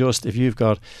it unjust if you've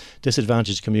got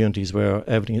disadvantaged communities where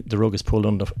the rug is pulled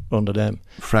under them?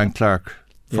 Frank Clark,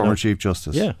 former Chief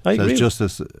Justice, I agree. Says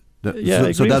justice. I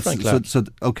agree with Frank Clark.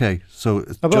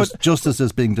 Justice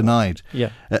is being denied. Yeah.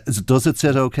 Does it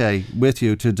sit okay with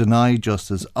you to deny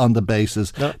justice on the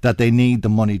basis that they need the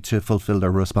money to fulfil their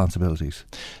responsibilities?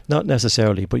 Not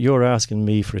necessarily, but you're asking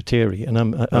me for a theory, and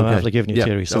I'm actually giving you a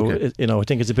theory. So I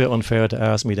think it's a bit unfair to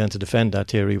ask me then to defend that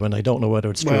theory when I don't know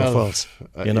whether it's true or false.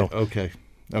 Okay.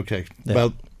 Yeah.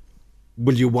 Well,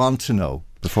 will you want to know?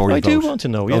 Before you vote? I do want to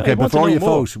know, yeah. Okay, before you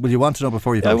vote. Will you want to know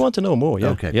before you vote? I want to know more, yeah.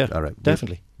 Okay, yeah, all right.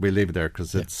 Definitely. We'll leave it there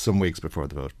because it's some weeks before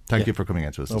the vote. Thank you for coming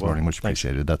into us this morning. Much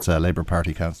appreciated. That's Labour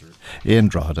Party councillor in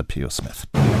Drogheda, Pio Smith.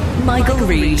 Michael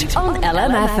Reade on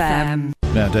LMFM.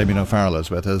 Now, Damien O'Farrell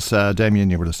is with us. Damien,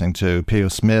 you were listening to Pio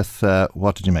Smith.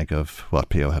 What did you make of what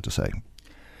Pio had to say?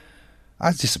 I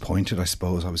was disappointed, I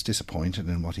suppose. I was disappointed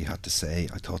in what he had to say.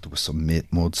 I thought there was some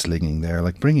mudslinging there,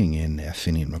 like bringing in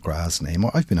Finian McGrath's name.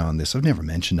 I've been on this. I've never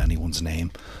mentioned anyone's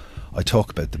name. I talk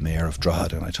about the Mayor of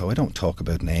Drogheda, and I don't talk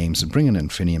about names. And bringing in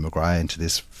Finian McGrath into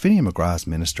this, Finian McGrath's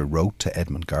minister wrote to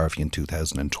Edmund Garvey in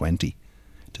 2020.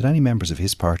 Did any members of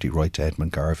his party write to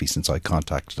Edmund Garvey since I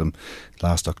contacted him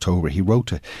last October? He wrote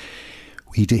to...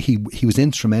 He was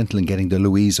instrumental in getting the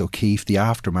Louise O'Keeffe, the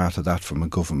aftermath of that from a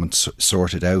government,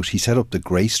 sorted out. He set up the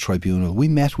Grace Tribunal. We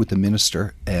met with the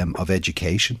Minister of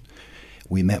Education.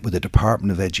 We met with the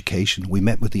Department of Education. We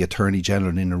met with the Attorney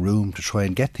General in a room to try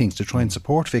and get things, to try and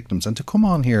support victims, and to come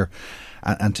on here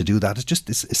and to do that.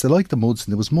 It's like the mudslinging.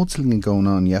 There was mudslinging going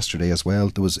on yesterday as well.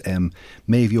 There was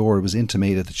Maeve Ure was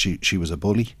intimated that she was a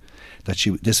bully, that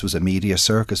this was a media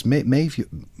circus. Maeve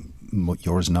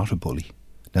Ure is not a bully.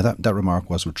 Now that remark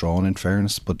was withdrawn in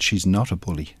fairness, but she's not a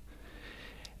bully.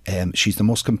 She's the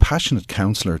most compassionate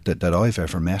councillor that I've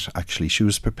ever met, actually. She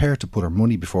was prepared to put her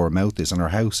money before her mouth is in her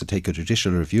house to take a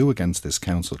judicial review against this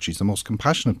council. She's the most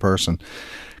compassionate person,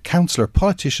 councillor,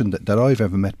 politician that I've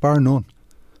ever met, bar none.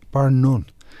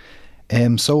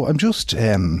 So I'm just...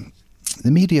 the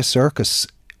media circus,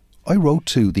 I wrote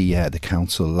to the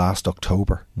council last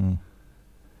October.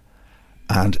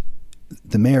 And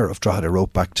the Mayor of Drogheda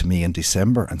wrote back to me in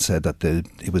December and said that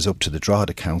it was up to the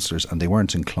Drogheda councillors and they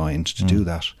weren't inclined to do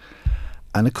that.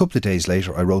 And a couple of days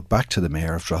later I wrote back to the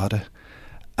Mayor of Drogheda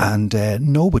and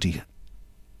nobody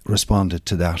responded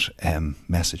to that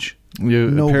message.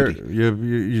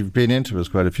 You've been into us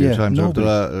quite a few times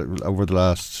over the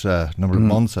last number of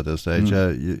months at this stage.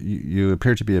 You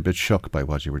appear to be a bit shocked by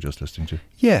what you were just listening to.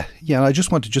 Yeah, and I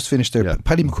just want to finish there. Yeah.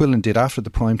 Paddy McQuillan did, after the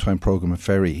primetime programme at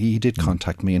Ferry, he did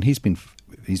contact me, and he's been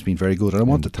very good. And I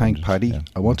want to thank Paddy. Yeah.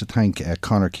 I want to thank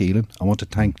Conor Keelan. I want to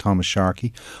thank Thomas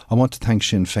Sharkey. I want to thank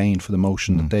Sinn Féin for the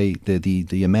motion that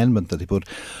the amendment that they put.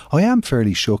 I am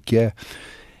fairly shook, yeah.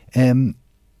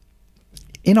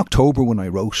 In October, when I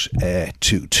wrote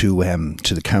to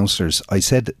the councillors, I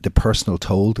said the personal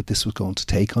toll that this was going to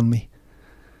take on me.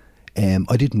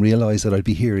 I didn't realise that I'd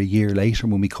be here a year later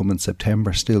when we come in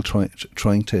September, still trying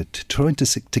to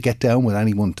get down with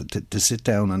anyone, to sit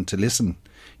down and to listen.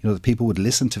 That people would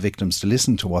listen to victims, to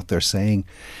listen to what they're saying.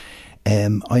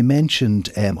 I mentioned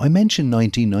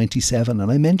 1997,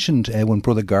 and I mentioned when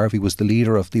Brother Garvey was the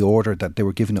leader of the order that they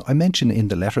were giving. I mentioned in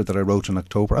the letter that I wrote in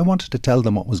October, I wanted to tell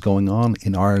them what was going on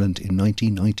in Ireland in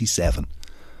 1997.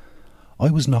 I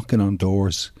was knocking on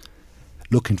doors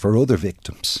looking for other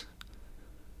victims.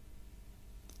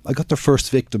 I got their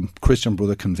first victim, Christian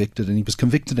brother, convicted, and he was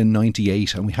convicted in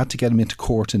 98, and we had to get him into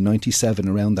court in 97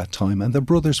 around that time, and the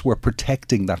brothers were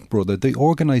protecting that brother. The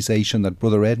organisation that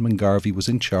Brother Edmund Garvey was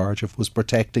in charge of was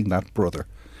protecting that brother.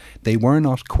 They were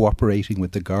not cooperating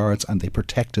with the guards, and they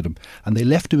protected him, and they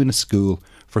left him in a school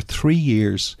for 3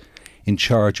 years in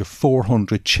charge of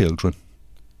 400 children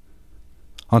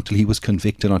until he was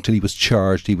convicted, until he was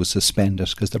charged, he was suspended,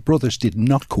 because the brothers did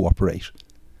not cooperate.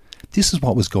 This is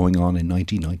what was going on in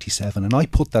 1997, and I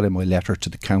put that in my letter to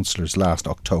the councillors last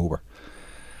October.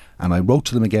 And I wrote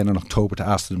to them again in October to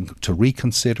ask them to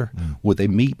reconsider. Would they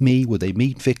meet me? Would they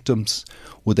meet victims?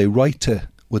 Would they write to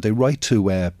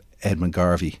Edmund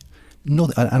Garvey? No,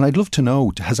 and I'd love to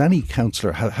know: has any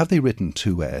councillor have they written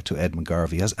to Edmund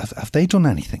Garvey? Have they done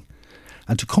anything?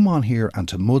 And to come on here and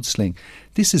to mudsling,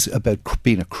 this is about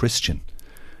being a Christian.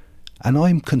 And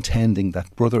I'm contending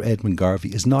that Brother Edmund Garvey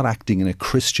is not acting in a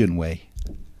Christian way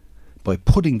by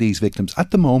putting these victims,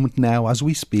 at the moment now, as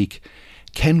we speak.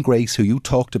 Ken Grace, who you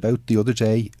talked about the other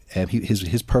day,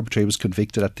 his perpetrator was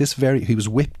convicted at this he was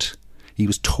whipped. He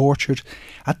was tortured.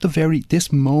 At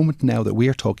this moment now that we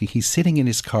are talking, he's sitting in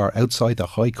his car outside the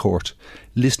High Court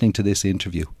listening to this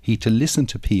interview. He had to listen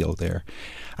to Pio there,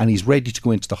 and he's ready to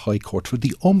go into the High Court for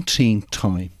the umpteenth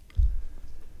time.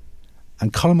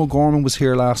 And Colin O'Gorman was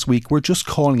here last week. We're just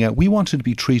calling out, we wanted to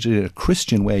be treated in a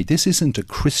Christian way. This isn't a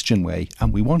Christian way,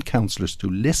 and we want councillors to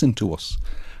listen to us.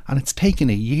 And it's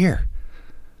taken a year.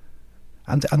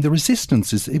 And the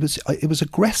resistance it was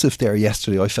aggressive there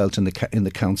yesterday, I felt, in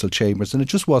the council chambers, and it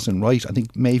just wasn't right. I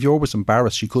think Maeve Ure was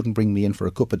embarrassed she couldn't bring me in for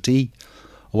a cup of tea.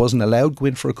 I wasn't allowed to go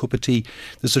in for a cup of tea.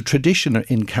 There's a tradition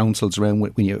in councils around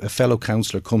when a fellow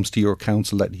councillor comes to your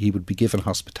council that he would be given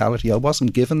hospitality. I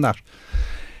wasn't given that.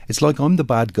 It's like I'm the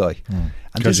bad guy.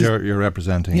 Because you're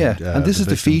representing. Yeah, and this is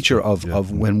the feature of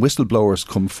when whistleblowers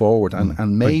come forward,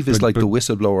 and Maeve is like the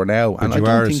whistleblower now. And you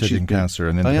are a sitting councillor,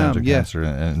 an independent councillor.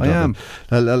 I am.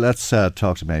 Let's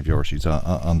talk to Maeve Ure. She's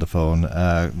on the phone.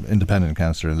 Independent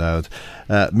councillor in Louth.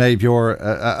 Maeve Ure,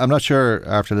 I'm not sure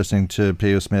after listening to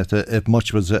Pio Smith if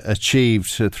much was achieved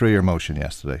through your motion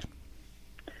yesterday.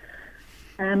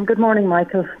 Good morning,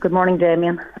 Michael. Good morning,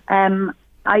 Damien.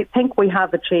 I think we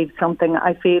have achieved something.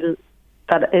 I feel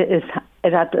that it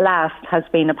at last has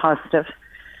been a positive.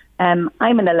 I'm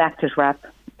an elected rep.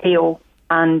 Pio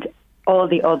and all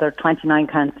the other 28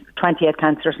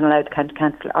 councillors in Louth County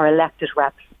Council are elected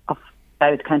reps of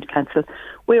Louth County Council.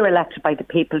 We're elected by the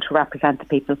people to represent the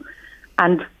people.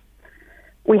 And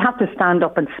we have to stand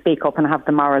up and speak up and have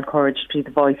the moral courage to be the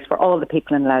voice for all the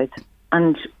people in Louth.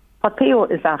 And what Pio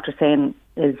is after saying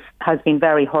has been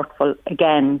very hurtful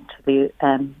again to the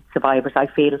survivors, I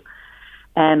feel.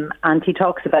 And he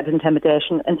talks about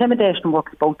intimidation. Intimidation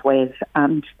works both ways,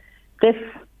 and this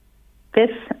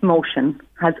motion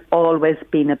has always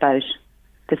been about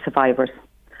the survivors.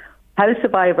 How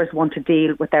survivors want to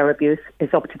deal with their abuse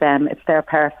is up to them. It's their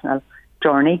personal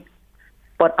journey.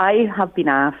 But I have been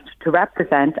asked to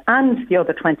represent, and the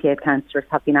other 28 councillors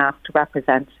have been asked to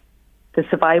represent the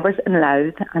survivors in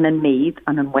Louth and in Meath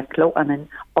and in Wicklow and in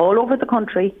all over the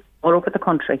country.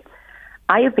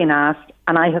 I have been asked,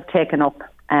 and I have taken that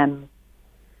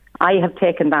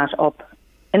up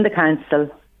in the council.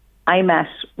 I met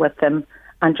with them,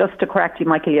 and just to correct you,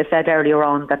 Michael, you said earlier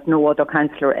on that no other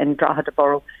councillor in Drogheda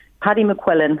Borough. Paddy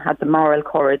McQuillan had the moral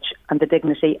courage and the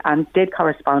dignity and did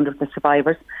correspond with the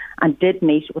survivors and did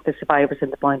meet with the survivors in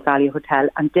the Boyne Valley Hotel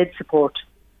and did support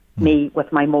me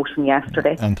with my motion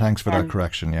yesterday. And thanks for that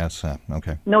correction, yes.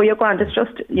 Okay. No, you're grand. It's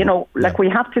just, we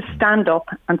have to stand up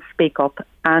and speak up.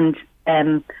 And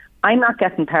I'm not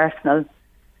getting personal.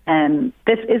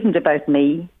 This isn't about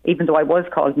me, even though I was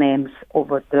called names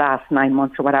over the last 9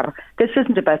 months or whatever. This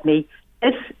isn't about me.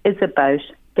 This is about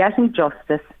getting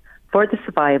justice for the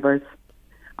survivors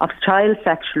of child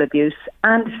sexual abuse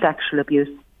and sexual abuse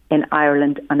in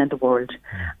Ireland and in the world.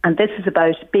 And this is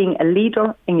about being a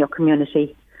leader in your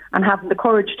community and having the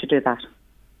courage to do that.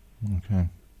 Okay.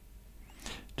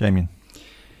 Damien?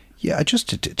 Yeah, just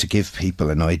to give people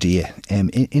an idea,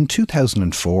 in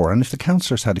 2004, and if the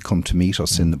councillors had to come to meet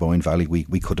us in the Boyne Valley,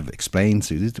 we could have explained.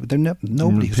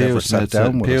 Nobody has ever sat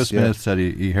down with us. Pio Smith said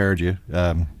he heard you.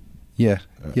 Yeah.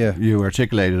 You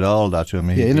articulated all that to him.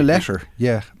 In a letter.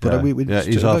 Yeah, but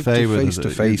he's off face to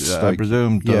face. I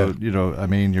presume, though,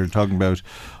 you're talking about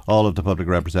all of the public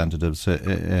representatives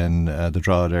in the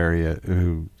Drogheda area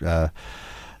who have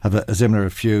a similar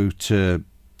view to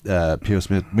Pio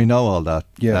Smith. We know all that,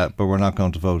 but we're not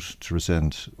going to vote to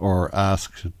rescind or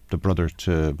ask the brother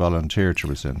to volunteer to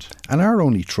rescind. And our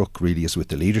only truck really is with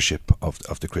the leadership of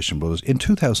the Christian Brothers. In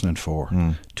 2004,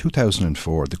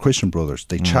 the Christian Brothers,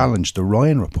 they challenged the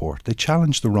Ryan report.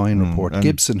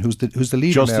 Gibson, who's the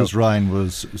leader Justice now. Ryan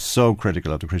was so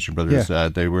critical of the Christian Brothers.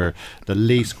 They were the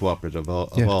least cooperative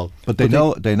of all. But they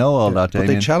know all that. But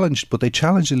they challenged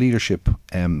the leadership.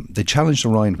 They challenged the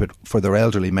Ryan for their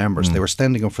elderly members. They were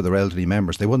standing up for their elderly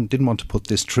members. They didn't want to put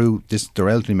their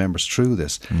elderly members through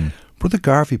this. Brother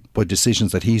Garvey, by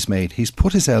decisions that he's made, he's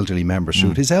put his elderly members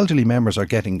through it. His elderly members are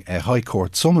getting High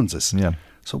Court summonses. Yeah.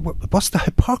 So what's the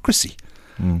hypocrisy?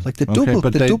 Like the double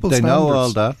standards. They know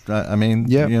all that.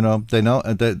 They know.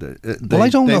 Well, I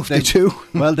don't know if they do.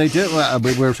 Well, they do.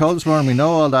 We were told this morning. We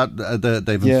know all that.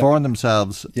 They've informed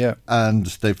themselves. And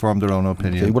they formed their own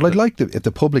opinion. Okay. Well, I'd like if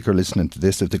the public are listening to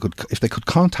this, if they could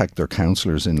contact their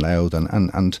councillors in Louth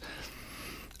and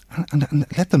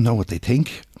let them know what they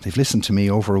think. They've listened to me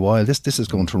over a while. This is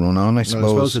going to run on, I suppose. I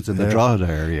suppose it's in the Drogheda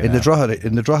area. In the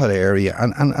Drogheda area,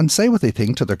 and say what they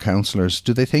think to their councillors.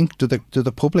 Do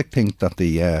the public think that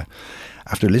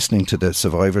after listening to the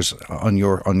survivors on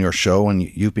your show, and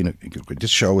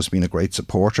this show has been a great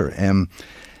supporter.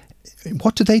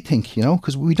 what do they think?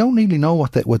 Because we don't really know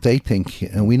what they think,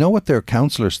 and we know what their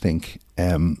councillors think,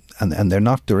 and they're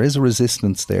not. There is a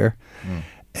resistance there,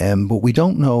 but we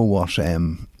don't know what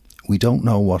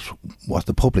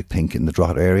the public think in the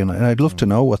Drogheda area, and I'd love to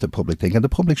know what the public think, and the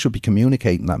public should be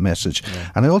communicating that message.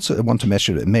 And I also want to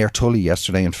mention that Mayor Tully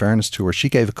yesterday, in fairness to her, she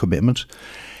gave a commitment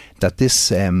that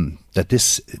this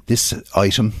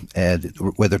item,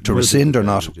 whether to rescind or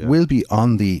not, will be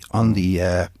on the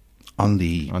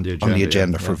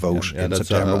agenda for vote in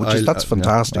September, that's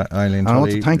fantastic. And I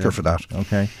want to thank her for that.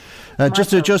 Okay.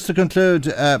 Just to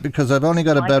conclude, because I've only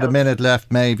got about a minute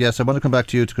left, Maeve. Yes, I want to come back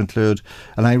to you to conclude,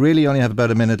 and I really only have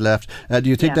about a minute left. Do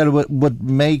you think that it would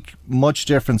make much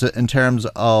difference in terms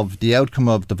of the outcome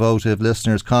of the vote if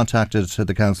listeners contacted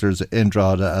the councillors in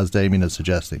Drogheda, as Damien is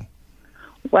suggesting?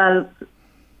 Well,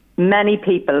 many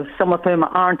people, some of whom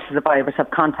aren't survivors,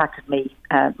 have contacted me,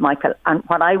 Michael. And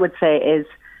what I would say is,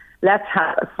 let's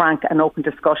have a frank and open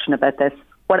discussion about this.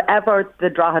 Whatever the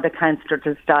Drogheda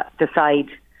councillors decide,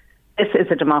 this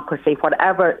is a democracy.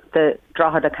 Whatever the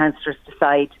Drogheda councillors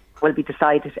decide will be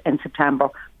decided in September.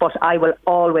 But I will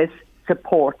always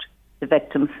support the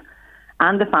victims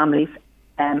and the families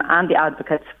and the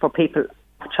advocates for people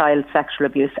of child sexual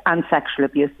abuse and sexual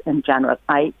abuse in general.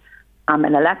 I am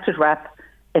an elected rep.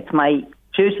 It's my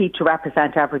duty to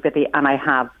represent everybody, and I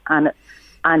have. And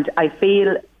I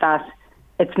feel that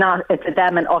it's a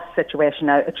them and us situation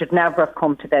now. It should never have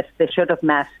come to this. They should have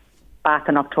met back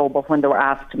in October when they were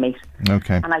asked to meet.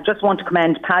 Okay. And I just want to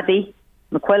commend Paddy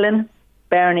McQuillan,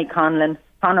 Bernie Conlon,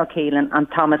 Conor Keelan and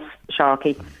Thomas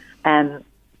Sharkey.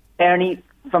 Bernie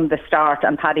from the start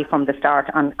and Paddy from the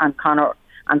start and Conor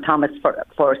and Thomas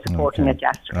for supporting it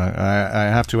yesterday. I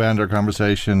have to end our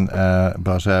conversation,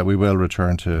 but we will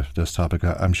return to this topic,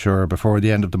 I'm sure, before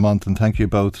the end of the month. And thank you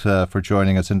both for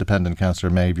joining us. Independent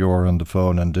Councillor Maeve, you're on the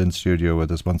phone, and in studio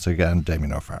with us once again,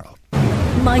 Damien O'Farrell.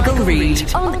 Michael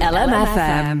Reade on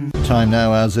LMFM. Time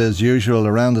now, as is usual,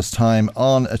 around this time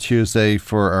on a Tuesday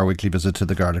for our weekly visit to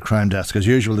the Garda Crime Desk. As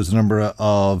usual, there's a number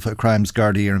of crimes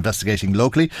Garda are investigating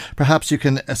locally. Perhaps you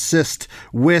can assist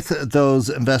with those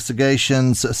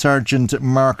investigations. Sergeant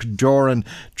Mark Doran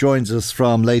joins us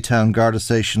from Laytown Garda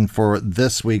Station for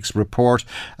this week's report,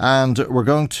 and we're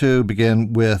going to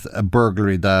begin with a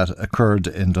burglary that occurred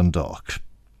in Dundalk.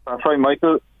 That's right,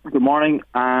 Michael. Good morning.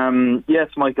 Yes,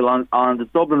 Michael, on the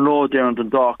Dublin Road there in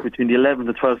Dundalk between the 11th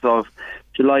and 12th of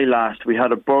July last, we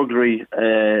had a burglary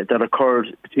that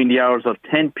occurred between the hours of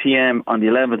 10 p.m. on the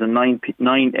 11th and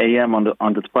 9 a.m. on the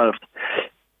 12th.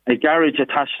 A garage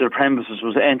attached to the premises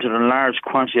was entered and a large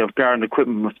quantity of garden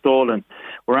equipment was stolen.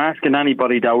 We're asking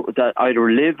anybody that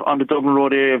either live on the Dublin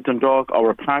Road area of Dundalk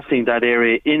or are passing that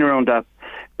area in around that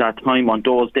time on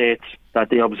those dates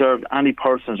that they observed any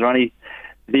persons or any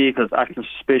vehicles acting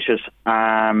suspicious,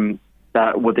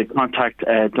 that would they contact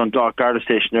Dundalk Garda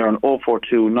Station there on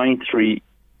 042 93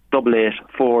 88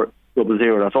 400.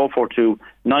 That's 042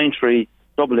 93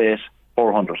 88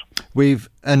 400. We've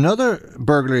another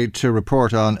burglary to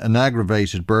report on, an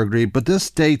aggravated burglary, but this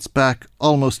dates back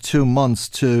almost 2 months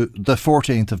to the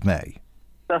 14th of May.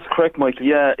 That's correct, Michael.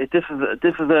 Yeah, this is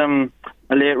a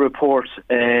late report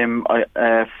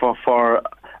for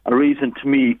a reason to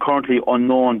me currently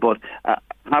unknown, but I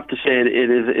have to say it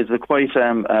is a quite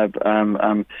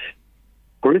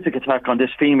horrific attack on this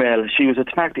female. She was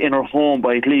attacked in her home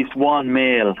by at least one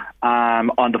male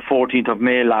on the 14th of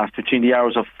May last, between the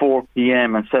hours of 4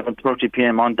 p.m. and 7:30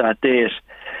 p.m. on that date.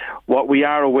 What we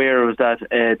are aware of is that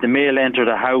the male entered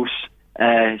a house,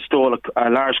 stole a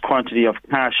large quantity of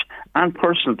cash and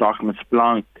personal documents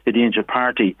belonging to the injured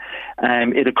party.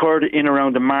 It occurred in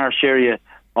around the Marsh area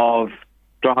of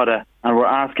Drogheda, and we're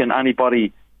asking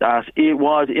anybody that it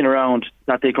was in around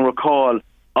that they can recall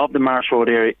of the Marsh Road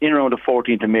area in around the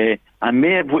 14th of May and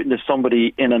may have witnessed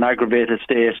somebody in an aggravated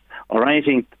state or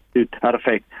anything to that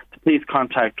effect, to please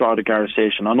contact Drogheda Garda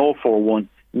Station on 041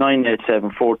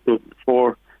 987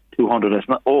 4200.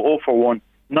 That's 041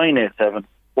 987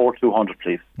 4200,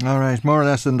 please. All right, more or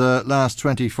less in the last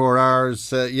 24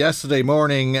 hours. Yesterday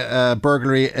morning,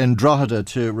 burglary in Drogheda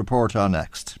to report on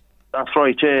next. That's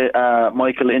right,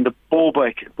 Michael, in the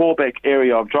Bowbeck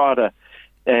area of Drogheda.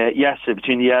 Yesterday,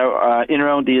 between the hour in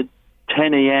around the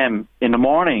 10 a.m. in the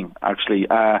morning, actually,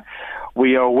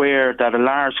 we are aware that a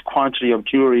large quantity of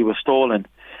jewellery was stolen.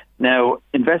 Now,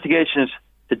 investigations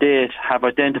to date have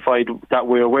identified that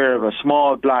we're aware of a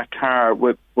small black car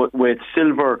with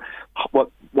silver,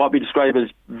 what we describe as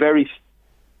very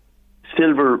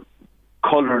silver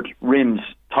coloured rims,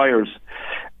 tyres,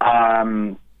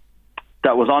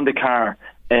 that was on the car.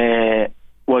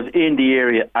 was in the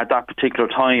area at that particular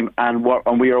time, and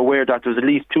we are aware that there's at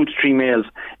least 2 to 3 males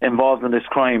involved in this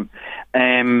crime.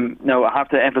 Now, I have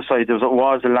to emphasise there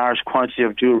was a large quantity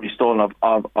of jewellery stolen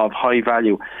of high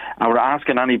value, and we're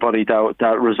asking anybody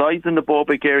that resides in the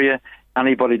Bowick area,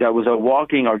 anybody that was out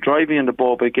walking or driving in the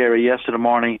Bowick area yesterday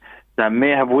morning that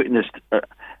may have witnessed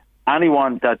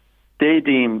anyone that they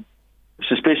deem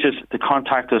suspicious to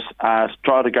contact us at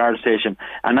Drogheda Guard Station,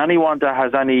 and anyone that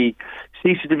has any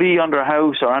CCTV on their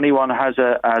house or anyone has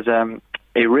a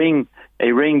ring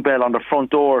bell on the front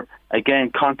door,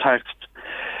 again contact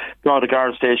Drogheda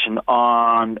Guard Station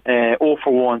on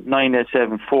 041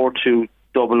 987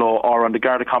 4200 or on the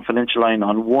Garda Confidential line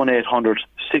on 1800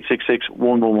 666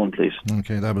 111, please.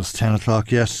 Okay, that was 10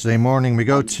 o'clock yesterday morning. We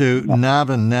go to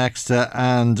Navan next,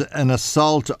 and an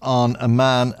assault on a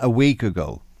man a week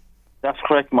ago. That's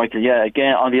correct, Michael. Yeah,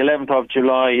 again, on the 11th of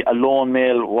July, a lone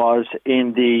male was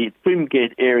in the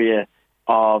Trimgate area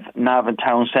of Navan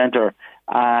Town Centre,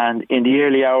 and in the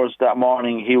early hours that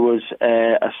morning, he was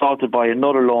assaulted by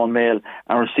another lone male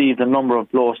and received a number of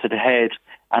blows to the head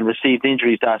and received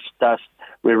injuries that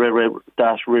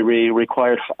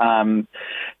required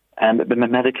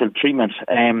medical treatment.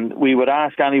 We would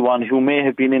ask anyone who may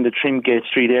have been in the Trimgate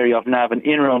Street area of Navan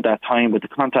in around that time with the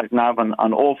contact Navan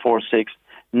on 046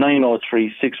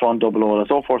 903 6100.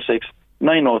 That's 046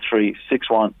 903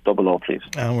 6100, please.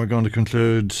 And we're going to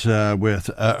conclude with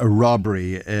a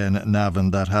robbery in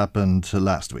Navan that happened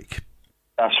last week.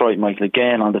 That's right, Michael.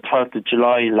 Again, on the 12th of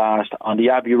July last, on the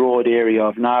Abbey Road area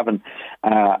of Navan,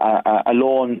 a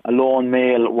lone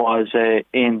male was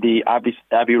in the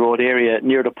Abbey Road area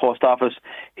near the post office.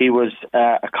 He was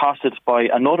accosted by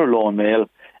another lone male.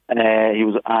 He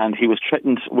was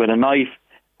threatened with a knife.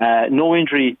 No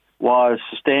injury was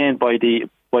sustained by the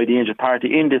injured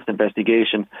party in this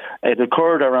investigation. It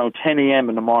occurred around 10 a.m.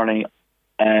 in the morning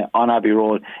on Abbey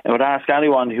Road. I would ask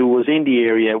anyone who was in the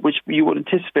area, which you would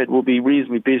anticipate will be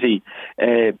reasonably busy,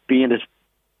 being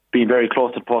very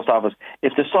close to the post office,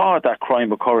 if they saw that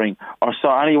crime occurring or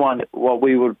saw anyone what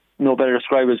we would know better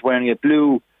describe as wearing a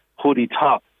blue hoodie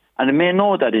top, and they may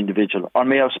know that individual or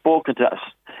may have spoken to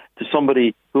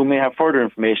somebody who may have further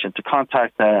information, to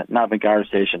contact Navan Guard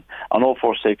Station on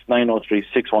 046 903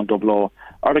 6100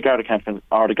 or the Garda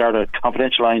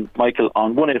Confidential line, Michael,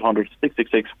 on 1800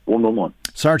 666 111.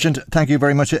 Sergeant, thank you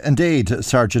very much indeed.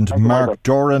 Sergeant Mark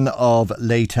Doran of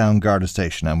Laytown Garda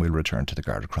Station, and we'll return to the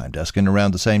Garda Crime Desk in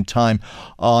around the same time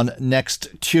on next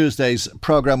Tuesday's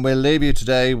programme. We'll leave you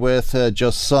today with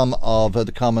just some of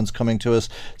the comments coming to us,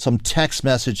 some text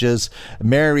messages.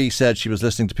 Mary said she was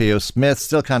listening to P.O. Smith,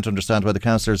 still can't understand why the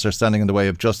councillors are standing in the way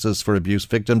of justice for abuse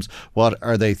victims. What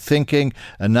are they thinking?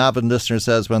 A Navan listener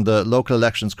says when the local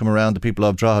elections come around, the people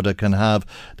of Drogheda can have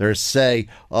their say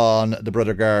on the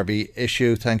Brother Garvey issue.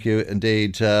 Thank you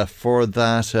indeed for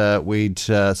that. We'd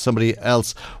somebody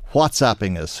else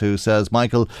WhatsApping us who says,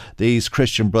 Michael, these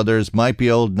Christian brothers might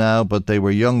be old now, but they were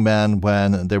young men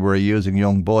when they were using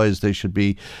young boys. They shouldn't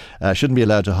be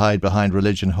allowed to hide behind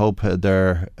religion. Hope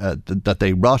that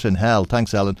they rot in hell.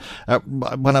 Thanks, Ellen.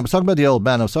 When I was talking about the old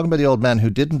men, I was talking about the old men who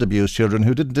didn't abuse children,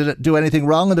 who didn't do anything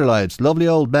wrong in their lives. Lovely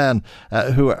old men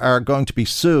who are going to be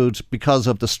sued because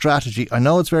of the strategy. I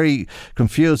know it's very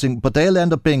confusing, but they'll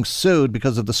end up being sued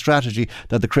because of the strategy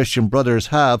that the Christian brothers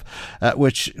have,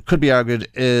 which could be argued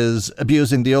is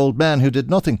abusing the old men who did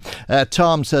nothing.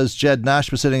 Tom says Jed Nash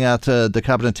was sitting at the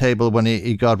cabinet table when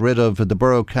he got rid of the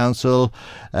Borough Council.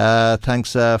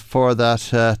 Thanks for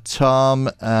that,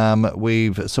 Tom.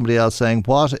 We've somebody else saying,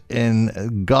 what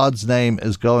in God's name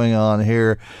is going on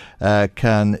here?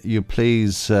 Can you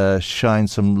please shine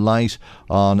some light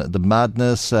on the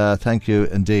madness? Thank you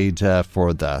indeed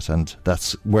for that. And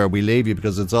that's where we leave you,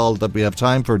 because it's all that we have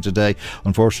time for today.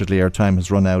 Unfortunately, our time has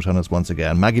run out on us once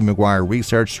again. Maggie Maguire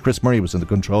researched. Chris Murray was in the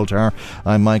control tower.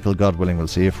 I'm Michael. God willing, we'll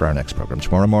see you for our next programme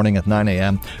tomorrow morning at 9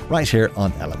 a.m. right here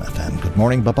on LMFM. Good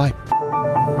morning. Bye-bye.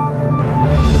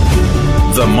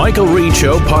 The Michael Reade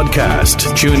Show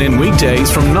podcast. Tune in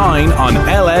weekdays from 9 on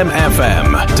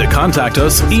LMFM. To contact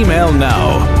us, email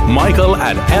now,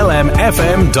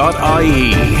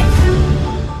 michael@lmfm.ie.